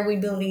where we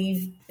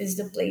believe is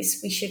the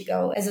place we should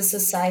go as a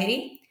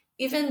society,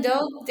 even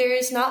though there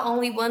is not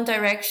only one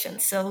direction.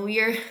 So we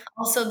are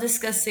also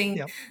discussing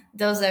Yep.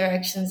 those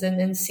directions and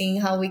then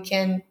seeing how we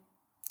can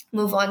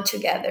move on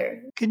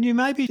together. Can you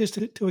maybe, just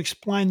to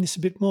explain this a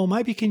bit more,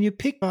 maybe can you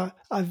pick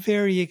a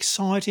very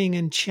exciting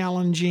and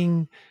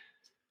challenging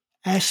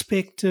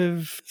aspect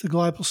of the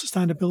global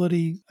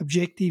sustainability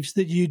objectives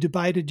that you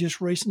debated just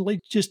recently,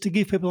 just to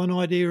give people an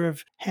idea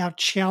of how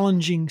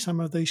challenging some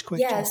of these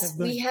questions Yes, have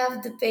been? we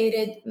have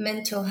debated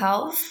mental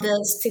health, the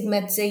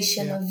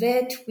stigmatization of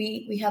it.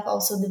 We have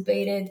also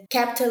debated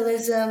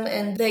capitalism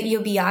and the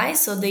UBI,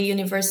 so the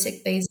Universal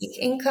Basic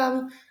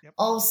Income. Yep.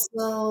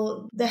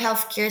 Also, the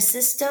healthcare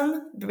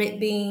system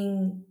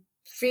being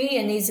free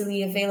and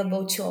easily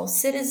available to all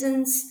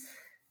citizens.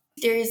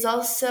 There is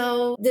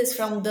also this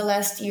from the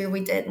last year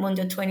we did,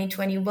 Mundo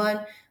 2021.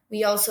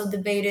 We also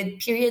debated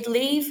period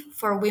leave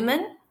for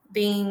women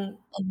being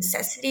a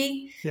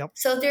necessity. Yep.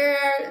 So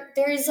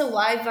there is a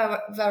wide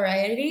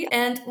variety.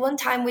 And one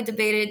time we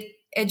debated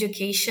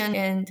education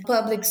and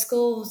public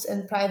schools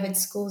and private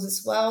schools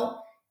as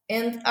well.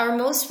 And our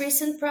most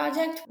recent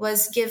project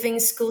was giving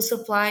school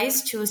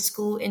supplies to a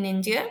school in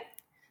India.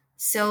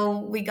 So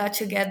we got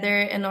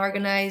together and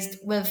organized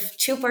with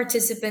two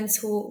participants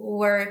who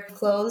were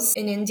close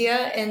in India,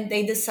 and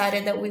they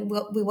decided that we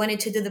wanted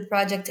to do the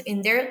project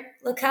in their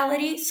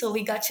locality. So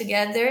we got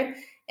together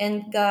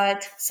and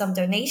got some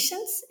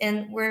donations,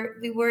 and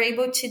we were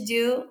able to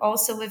do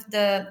also with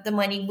the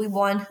money we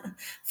won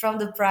from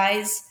the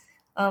prize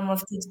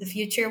of Teach the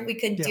Future. We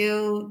could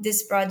do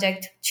this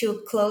project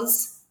to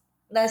close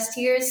last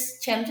year's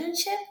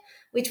championship,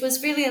 which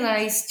was really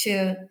nice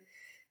to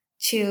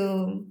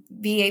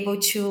be able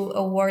to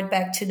award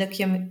back to the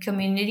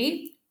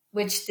community,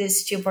 which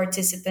these two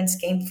participants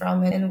came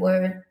from and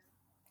were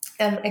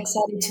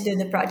excited to do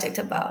the project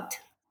about.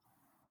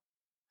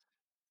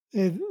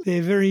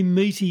 They're very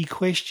meaty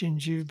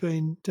questions you've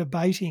been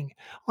debating.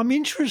 I'm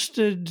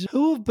interested,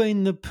 who have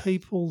been the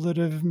people that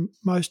have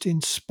most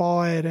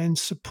inspired and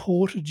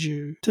supported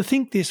you to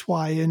think this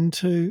way and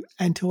to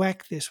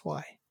act this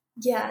way?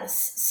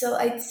 Yes, so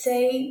I'd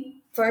say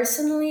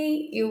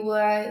personally, it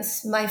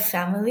was my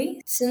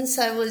family. Since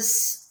I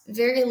was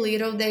very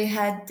little, they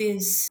had the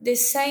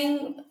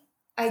same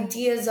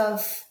ideas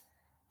of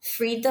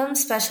freedom,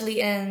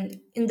 especially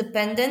in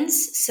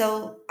independence.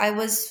 So I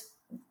was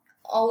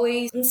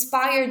always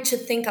inspired to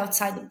think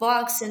outside the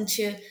box and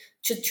to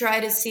try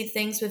to see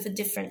things with a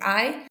different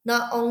eye.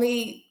 Not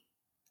only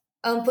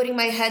putting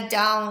my head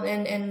down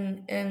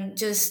and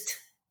just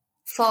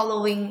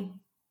following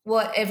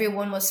what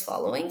everyone was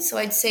following. So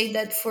I'd say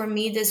that for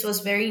me, this was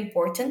very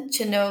important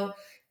to know,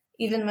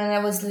 even when I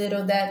was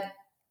little, that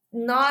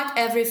not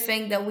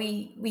everything that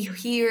we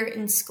hear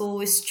in school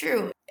is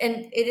true.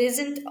 And it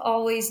isn't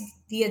always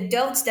the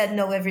adults that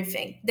know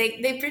everything.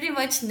 They pretty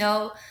much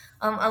know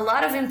a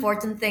lot of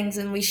important things,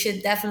 and we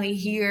should definitely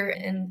hear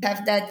and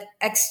have that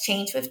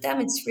exchange with them.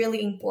 It's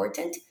really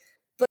important.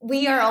 But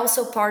we are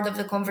also part of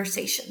the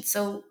conversation.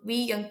 So we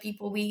young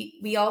people,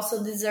 we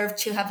also deserve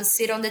to have a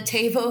seat on the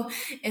table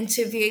and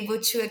to be able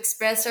to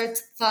express our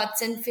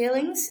thoughts and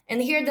feelings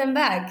and hear them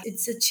back.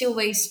 It's a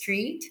two-way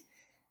street.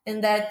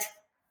 And that,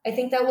 I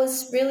think that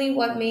was really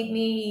what made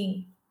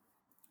me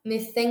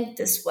think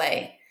this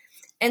way.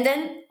 And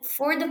then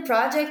for the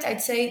project,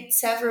 I'd say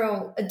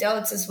several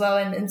adults as well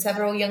and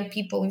several young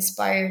people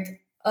inspired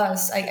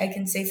us, I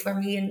can say, for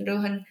me and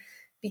Rohan,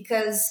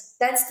 because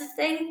that's the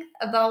thing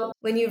about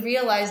when you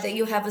realize that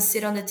you have a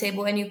seat on the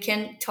table and you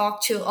can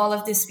talk to all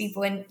of these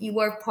people and you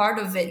are part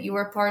of it, you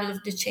are part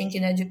of the change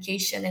in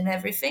education and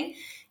everything.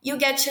 You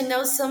get to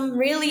know some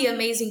really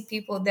amazing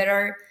people that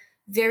are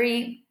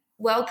very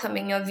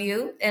welcoming of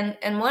you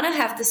and want to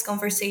have these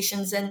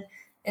conversations and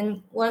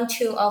want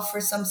to offer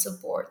some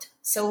support.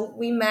 So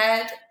we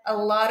met a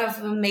lot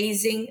of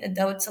amazing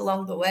adults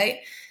along the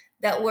way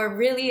that were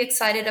really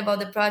excited about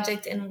the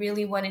project and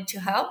really wanted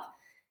to help.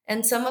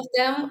 And some of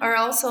them are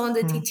also on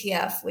the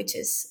TTF, which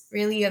is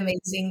really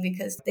amazing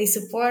because they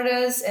support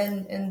us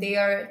and they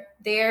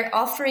are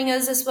offering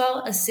us as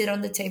well a seat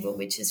on the table,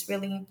 which is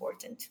really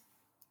important.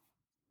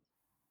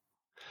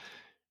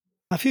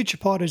 A Future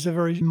Pod is a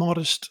very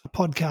modest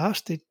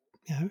podcast.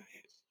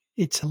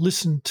 It's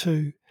listened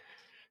to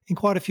in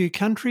quite a few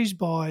countries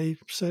by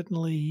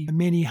certainly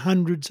many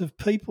hundreds of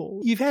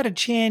people. You've had a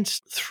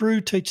chance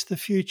through Teach the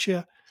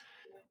Future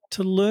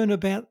to learn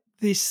about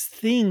this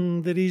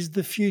thing that is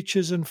the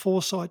Futures and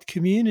Foresight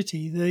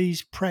community,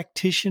 these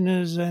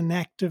practitioners and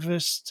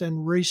activists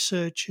and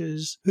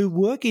researchers who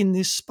work in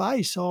this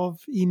space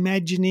of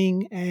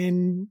imagining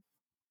and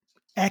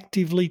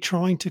actively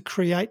trying to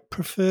create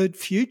preferred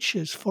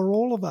futures for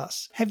all of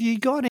us. Have you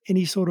got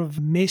any sort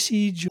of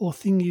message or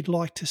thing you'd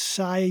like to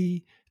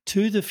say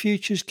to the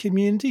futures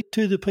community,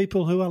 to the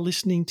people who are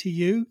listening to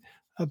you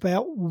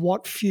about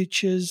what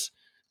futures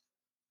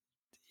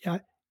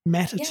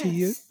matter to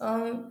you?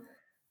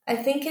 I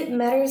think it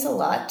matters a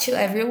lot to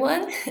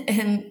everyone,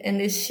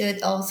 and it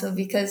should also,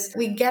 because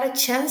we get a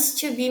chance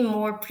to be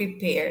more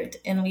prepared,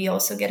 and we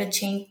also get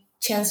a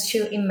chance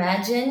to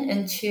imagine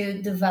and to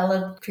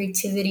develop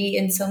creativity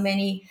and so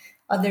many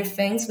other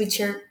things, which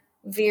are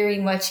very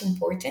much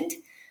important.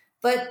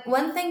 But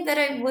one thing that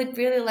I would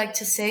really like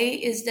to say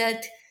is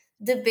that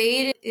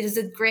debate is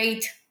a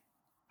great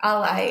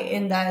ally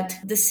in that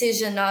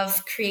decision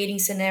of creating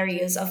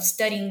scenarios, of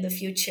studying the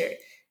future.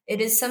 It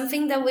is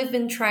something that we've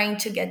been trying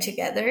to get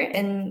together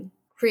and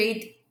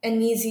create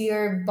an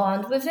easier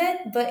bond with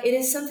it, but it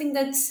is something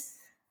that's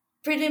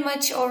pretty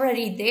much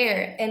already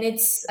there, and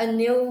it's a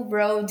new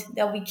road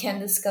that we can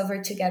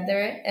discover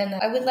together. And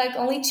I would like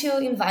only to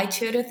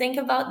invite you to think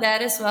about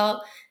that as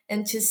well,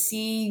 and to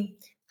see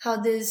how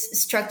this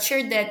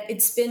structure that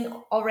it's been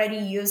already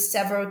used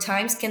several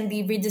times can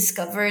be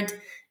rediscovered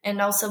and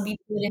also be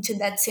put into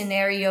that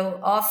scenario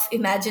of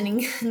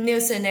imagining new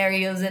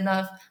scenarios and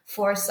of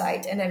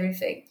foresight and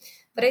everything.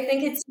 But I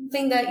think it's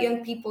something that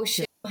young people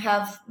should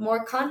have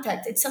more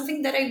contact. It's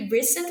something that I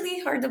recently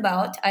heard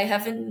about. I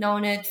haven't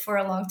known it for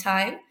a long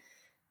time,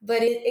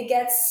 but it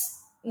gets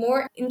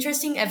more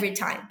interesting every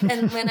time.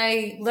 And when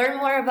I learn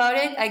more about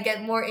it, I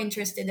get more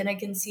interested and I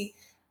can see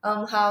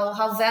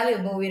how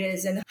valuable it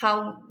is and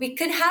how we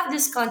could have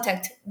this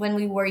contact when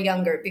we were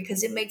younger,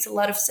 because it makes a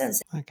lot of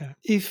sense. Okay.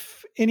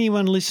 If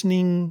anyone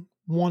listening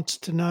wants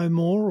to know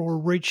more or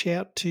reach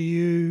out to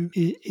you,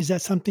 is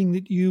that something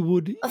that you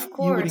would Of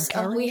course.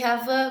 encourage? We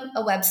have a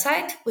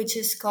website which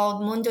is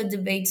called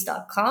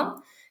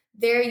mundodebates.com.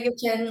 There you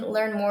can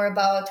learn more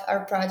about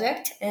our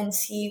project and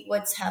see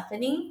what's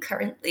happening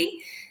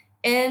currently.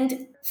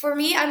 And for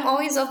me, I'm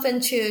always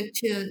open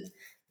to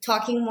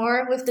talking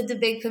more with the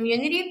debate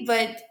community,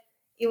 but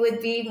it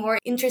would be more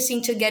interesting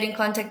to get in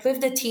contact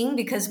with the team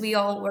because we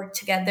all work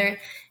together,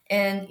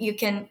 and you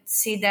can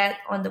see that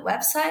on the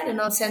website, and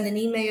I'll send an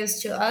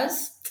emails to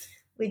us,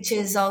 which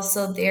is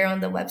also there on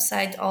the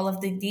website, all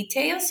of the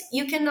details.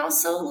 You can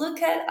also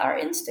look at our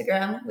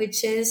Instagram,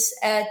 which is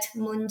at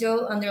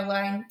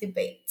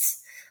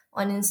mundo_debates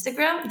on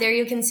Instagram. There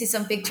you can see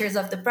some pictures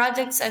of the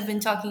projects I've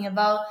been talking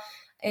about,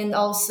 and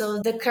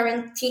also the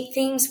current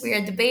themes we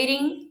are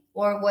debating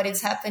or what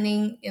is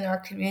happening in our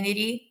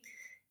community,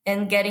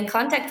 and get in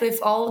contact with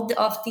all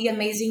of the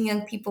amazing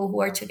young people who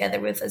are together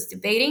with us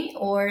debating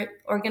or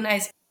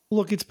organizing.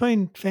 Look, it's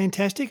been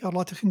fantastic. I'd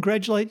like to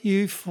congratulate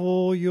you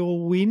for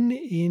your win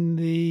in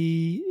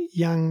the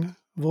Young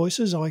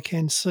Voices. I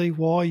can see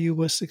why you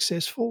were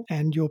successful,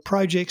 and your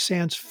project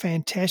sounds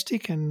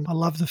fantastic, and I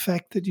love the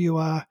fact that you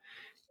are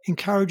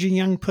encouraging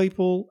young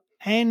people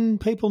and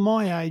people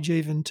my age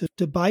even to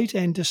debate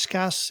and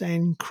discuss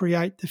and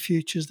create the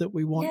futures that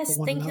we want Yes, for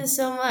one thank another. you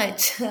so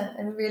much.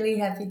 I'm really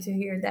happy to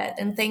hear that.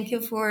 And thank you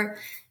for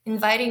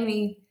inviting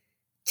me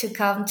to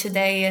come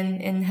today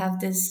and have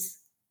this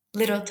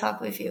little talk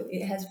with you.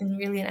 It has been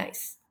really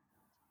nice.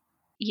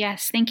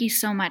 Yes, thank you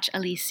so much,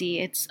 Alice.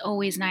 It's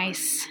always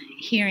nice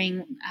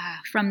hearing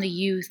from the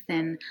youth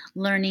and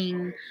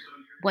learning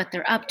what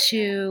they're up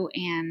to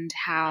and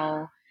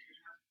how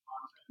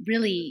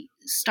really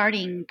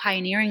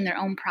pioneering their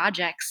own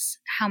projects,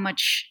 how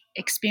much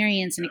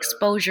experience and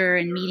exposure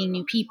and meeting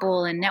new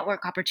people and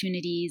network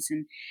opportunities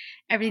and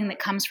everything that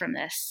comes from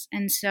this.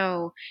 And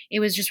so it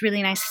was just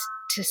really nice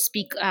to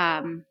speak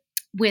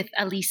with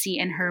Alici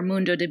and her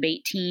Mundo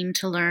Debate team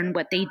to learn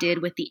what they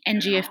did with the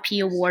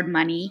NGFP award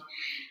money.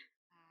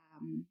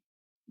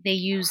 They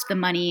used the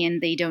money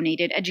and they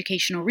donated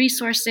educational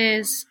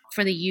resources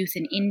for the youth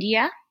in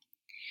India.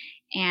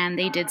 And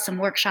they did some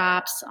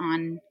workshops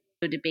on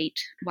debate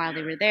while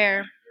they were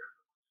there.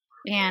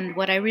 And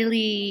what I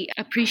really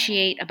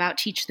appreciate about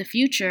Teach the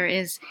Future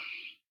is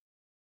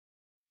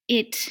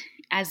it,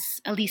 as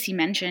Alici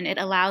mentioned, it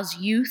allows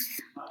youth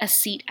a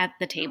seat at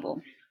the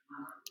table.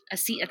 A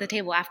seat at the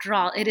table. After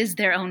all, it is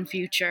their own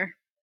future.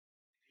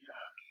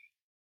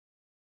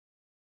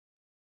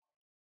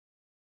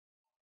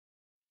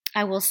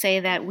 I will say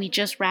that we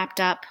just wrapped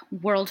up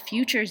World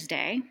Futures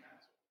Day,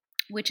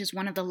 which is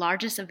one of the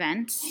largest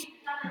events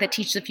that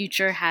Teach the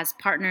Future has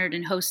partnered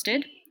and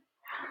hosted.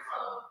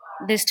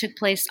 This took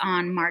place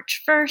on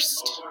March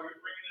 1st,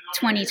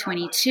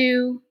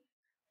 2022.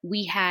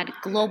 We had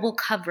global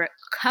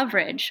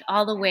coverage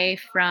all the way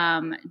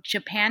from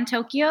Japan,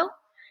 Tokyo,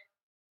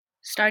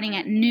 starting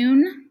at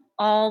noon,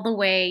 all the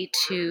way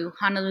to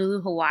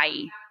Honolulu,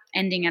 Hawaii,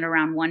 ending at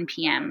around 1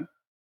 p.m.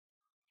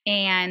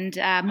 And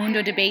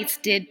Mundo Debates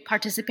did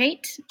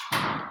participate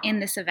in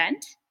this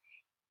event.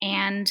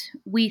 And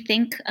we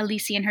thank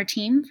Alici and her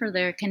team for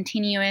their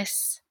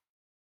continuous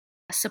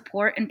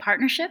support and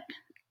partnership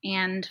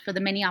and for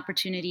the many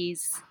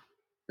opportunities,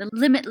 the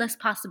limitless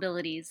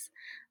possibilities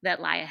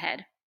that lie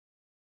ahead.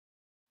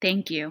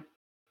 Thank you.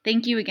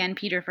 Thank you again,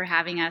 Peter, for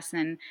having us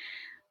and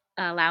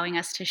allowing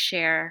us to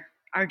share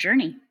our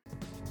journey.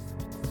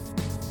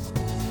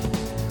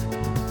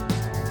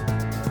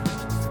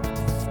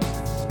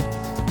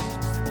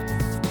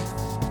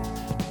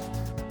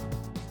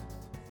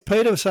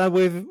 Peter, so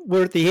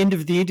we're at the end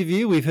of the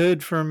interview. We've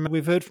heard from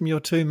your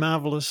two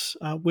marvelous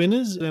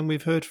winners, and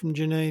we've heard from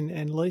Janine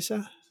and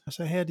Lisa.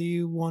 So, how do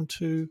you want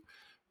to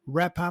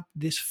wrap up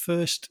this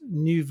first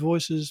New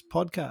Voices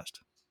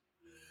podcast?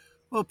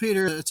 Well,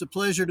 Peter, it's a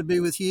pleasure to be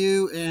with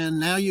you, and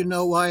now you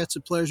know why it's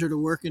a pleasure to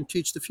work and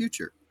Teach the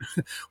Future.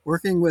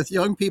 Working with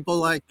young people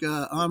like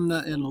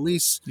Amna and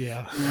Elise,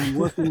 and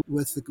working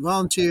with the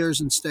volunteers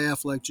and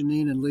staff like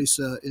Janine and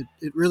Lisa,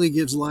 it really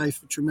gives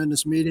life a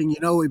tremendous meeting. You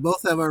know, we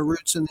both have our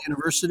roots in the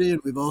university, and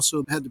we've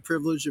also had the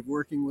privilege of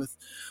working with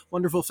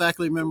wonderful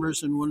faculty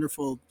members and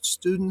wonderful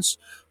students.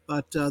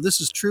 But this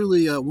is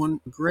truly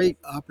one great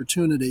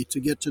opportunity to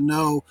get to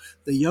know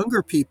the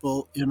younger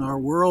people in our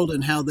world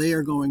and how they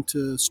are going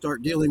to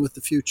start dealing with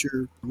the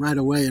future right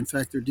away. In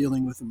fact, they're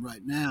dealing with them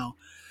right now.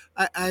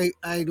 I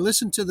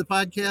listened to the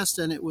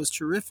podcast, and it was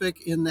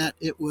terrific in that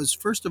it was,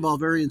 first of all,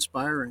 very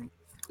inspiring.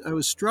 I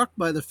was struck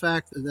by the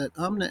fact that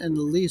Amna and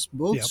Elise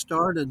both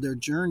started their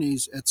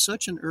journeys at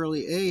such an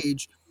early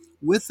age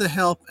with the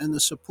help and the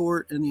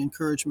support and the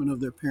encouragement of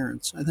their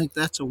parents. I think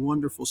that's a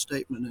wonderful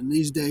statement. In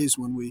these days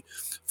when we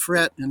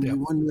fret and we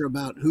wonder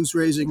about who's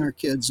raising our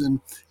kids and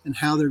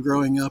how they're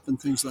growing up and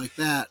things like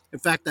that. In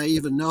fact, I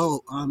even know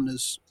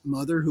Amna's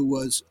mother, who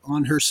was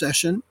on her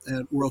session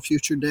at World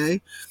Future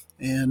Day.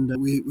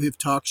 And we've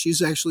talked.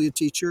 She's actually a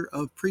teacher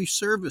of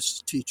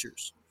pre-service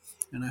teachers.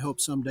 And I hope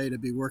someday to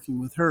be working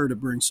with her to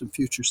bring some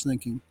futures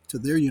thinking to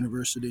their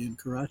university in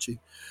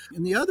Karachi.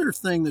 And the other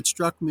thing that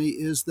struck me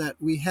is that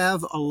we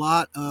have a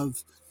lot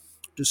of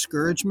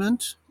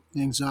discouragement,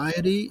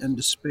 anxiety, and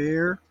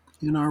despair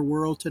in our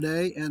world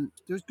today. And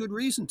there's good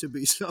reason to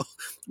be so.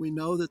 We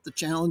know that the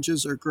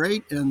challenges are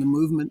great and the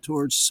movement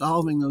towards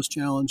solving those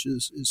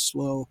challenges is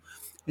slow.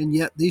 And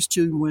yet these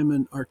two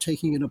women are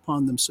taking it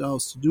upon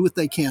themselves to do what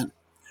they can,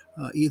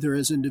 either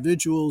as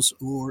individuals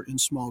or in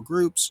small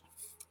groups.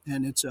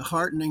 And it's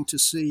heartening to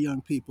see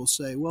young people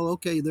say, well,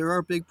 okay, there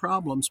are big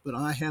problems, but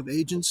I have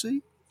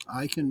agency.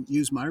 I can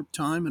use my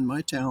time and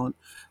my talent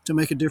to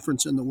make a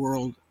difference in the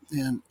world.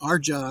 And our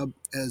job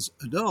as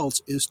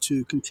adults is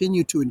to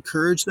continue to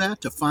encourage that,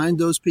 to find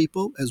those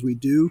people as we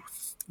do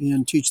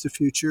and Teach the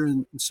Future.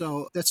 And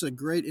so that's a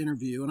great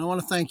interview. And I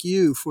want to thank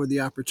you for the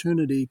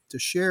opportunity to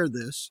share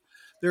this.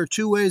 There are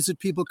two ways that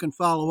people can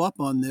follow up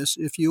on this.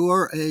 If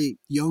you're a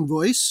young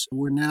voice,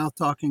 we're now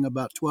talking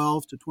about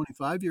 12 to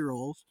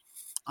 25-year-olds.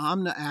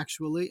 Amna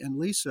actually and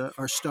Lisa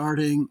are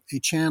starting a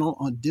channel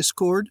on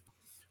Discord,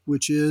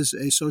 which is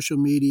a social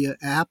media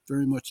app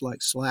very much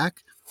like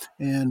Slack.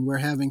 And we're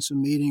having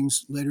some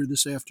meetings later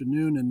this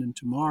afternoon and then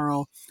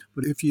tomorrow.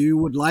 But if you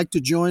would like to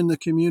join the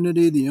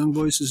community, the Young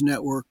Voices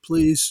Network,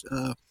 please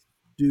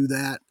do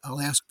that. I'll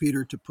ask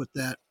Peter to put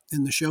that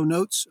in the show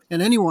notes.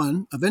 And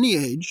anyone of any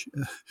age,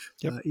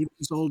 even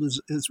as old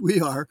as we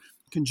are,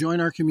 can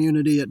join our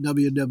community at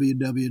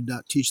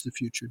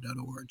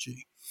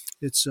www.teachthefuture.org.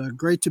 It's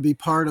great to be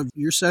part of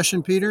your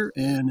session, Peter,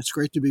 and it's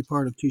great to be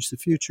part of Teach the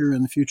Future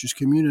and the Futures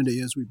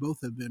community, as we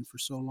both have been for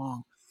so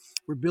long.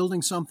 We're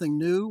building something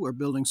new. We're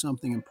building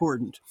something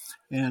important.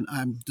 And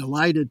I'm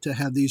delighted to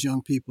have these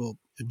young people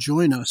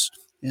join us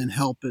and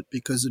help it,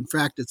 because in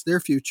fact it's their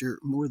future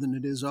more than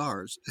it is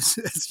ours,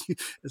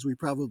 as we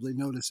probably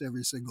notice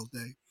every single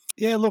day.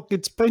 Yeah, look,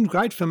 it's been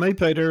great for me,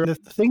 Peter. The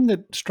thing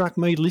that struck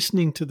me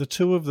listening to the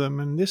two of them,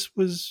 and this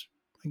was,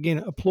 again,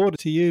 applauded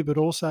to you, but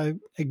also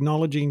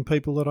acknowledging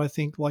people that I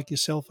think, like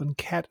yourself and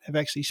Kat, have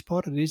actually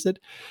spotted, is that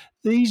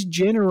these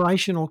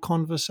generational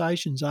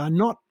conversations are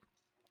not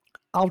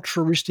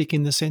altruistic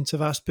in the sense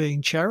of us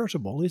being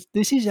charitable.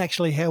 This is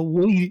actually how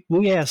we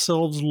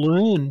ourselves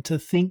learn to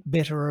think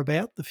better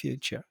about the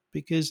future,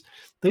 because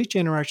these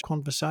generational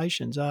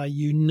conversations are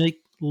unique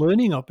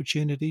learning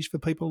opportunities for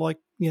people like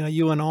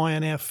you and I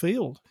in our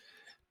field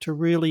to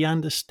really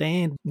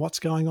understand what's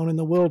going on in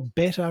the world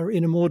better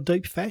in a more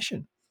deep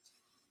fashion.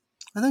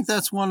 I think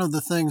that's one of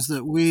the things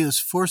that we as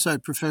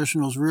foresight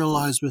professionals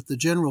realize, but the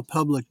general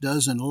public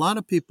doesn't. A lot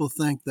of people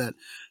think that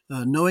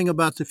knowing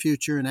about the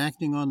future and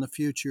acting on the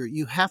future,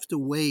 you have to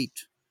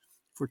wait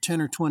for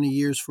 10 or 20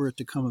 years for it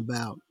to come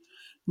about.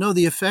 No,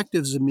 the effect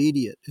is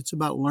immediate. It's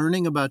about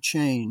learning about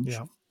change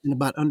and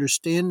about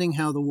understanding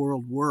how the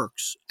world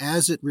works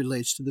as it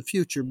relates to the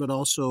future, but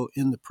also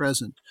in the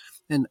present.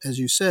 And as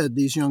you said,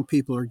 these young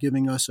people are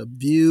giving us a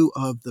view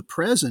of the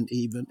present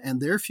even and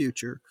their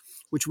future,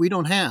 which we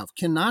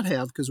cannot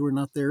have because we're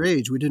not their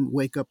age. We didn't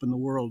wake up in the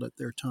world at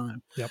their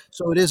time. Yep.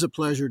 So it is a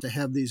pleasure to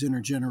have these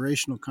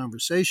intergenerational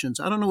conversations.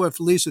 I don't know if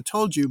Lisa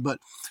told you, but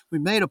we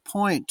made a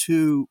point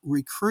to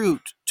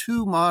recruit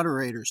 2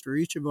 moderators for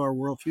each of our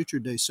World Future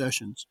Day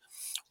sessions.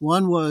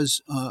 One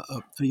was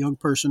a young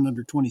person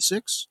under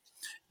 26,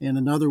 and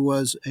another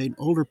was an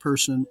older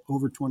person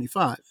over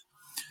 25.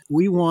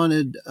 We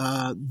wanted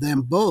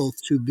them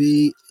both to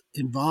be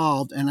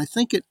involved, and I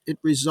think it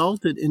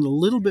resulted in a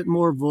little bit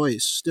more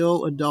voice.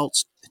 Still,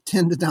 adults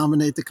tend to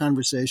dominate the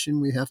conversation.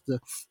 We have to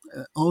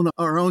own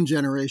our own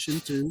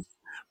generation too.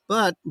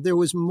 But there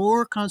was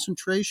more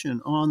concentration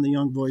on the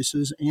young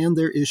voices and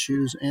their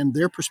issues and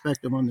their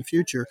perspective on the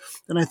future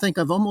than I think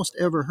I've almost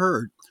ever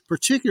heard,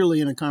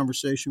 particularly in a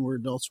conversation where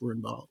adults were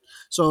involved.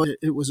 So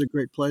it was a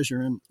great pleasure,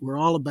 and we're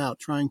all about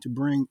trying to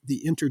bring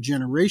the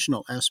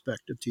intergenerational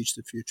aspect of Teach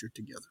the Future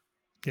together.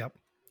 Yep.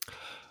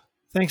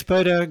 Thanks,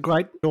 Peter.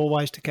 Great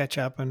always to catch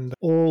up, and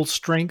all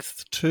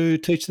strength to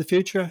teach the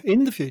future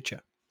in the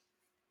future.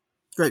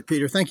 Great,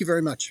 Peter. Thank you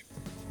very much.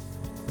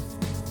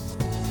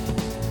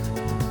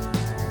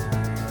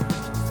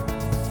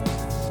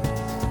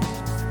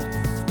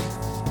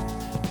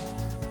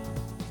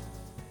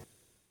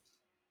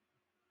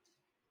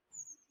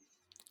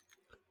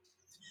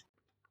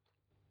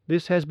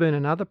 This has been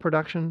another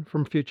production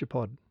from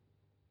FuturePod.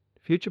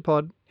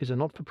 FuturePod is a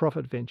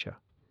not-for-profit venture.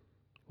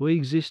 We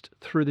exist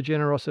through the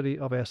generosity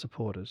of our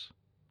supporters.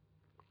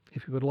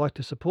 If you would like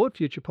to support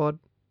FuturePod,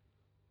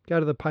 go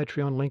to the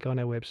Patreon link on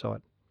our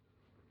website.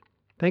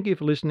 Thank you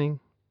for listening.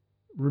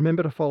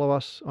 Remember to follow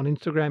us on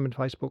Instagram and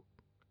Facebook.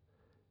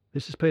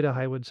 This is Peter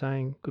Hayward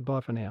saying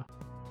goodbye for now.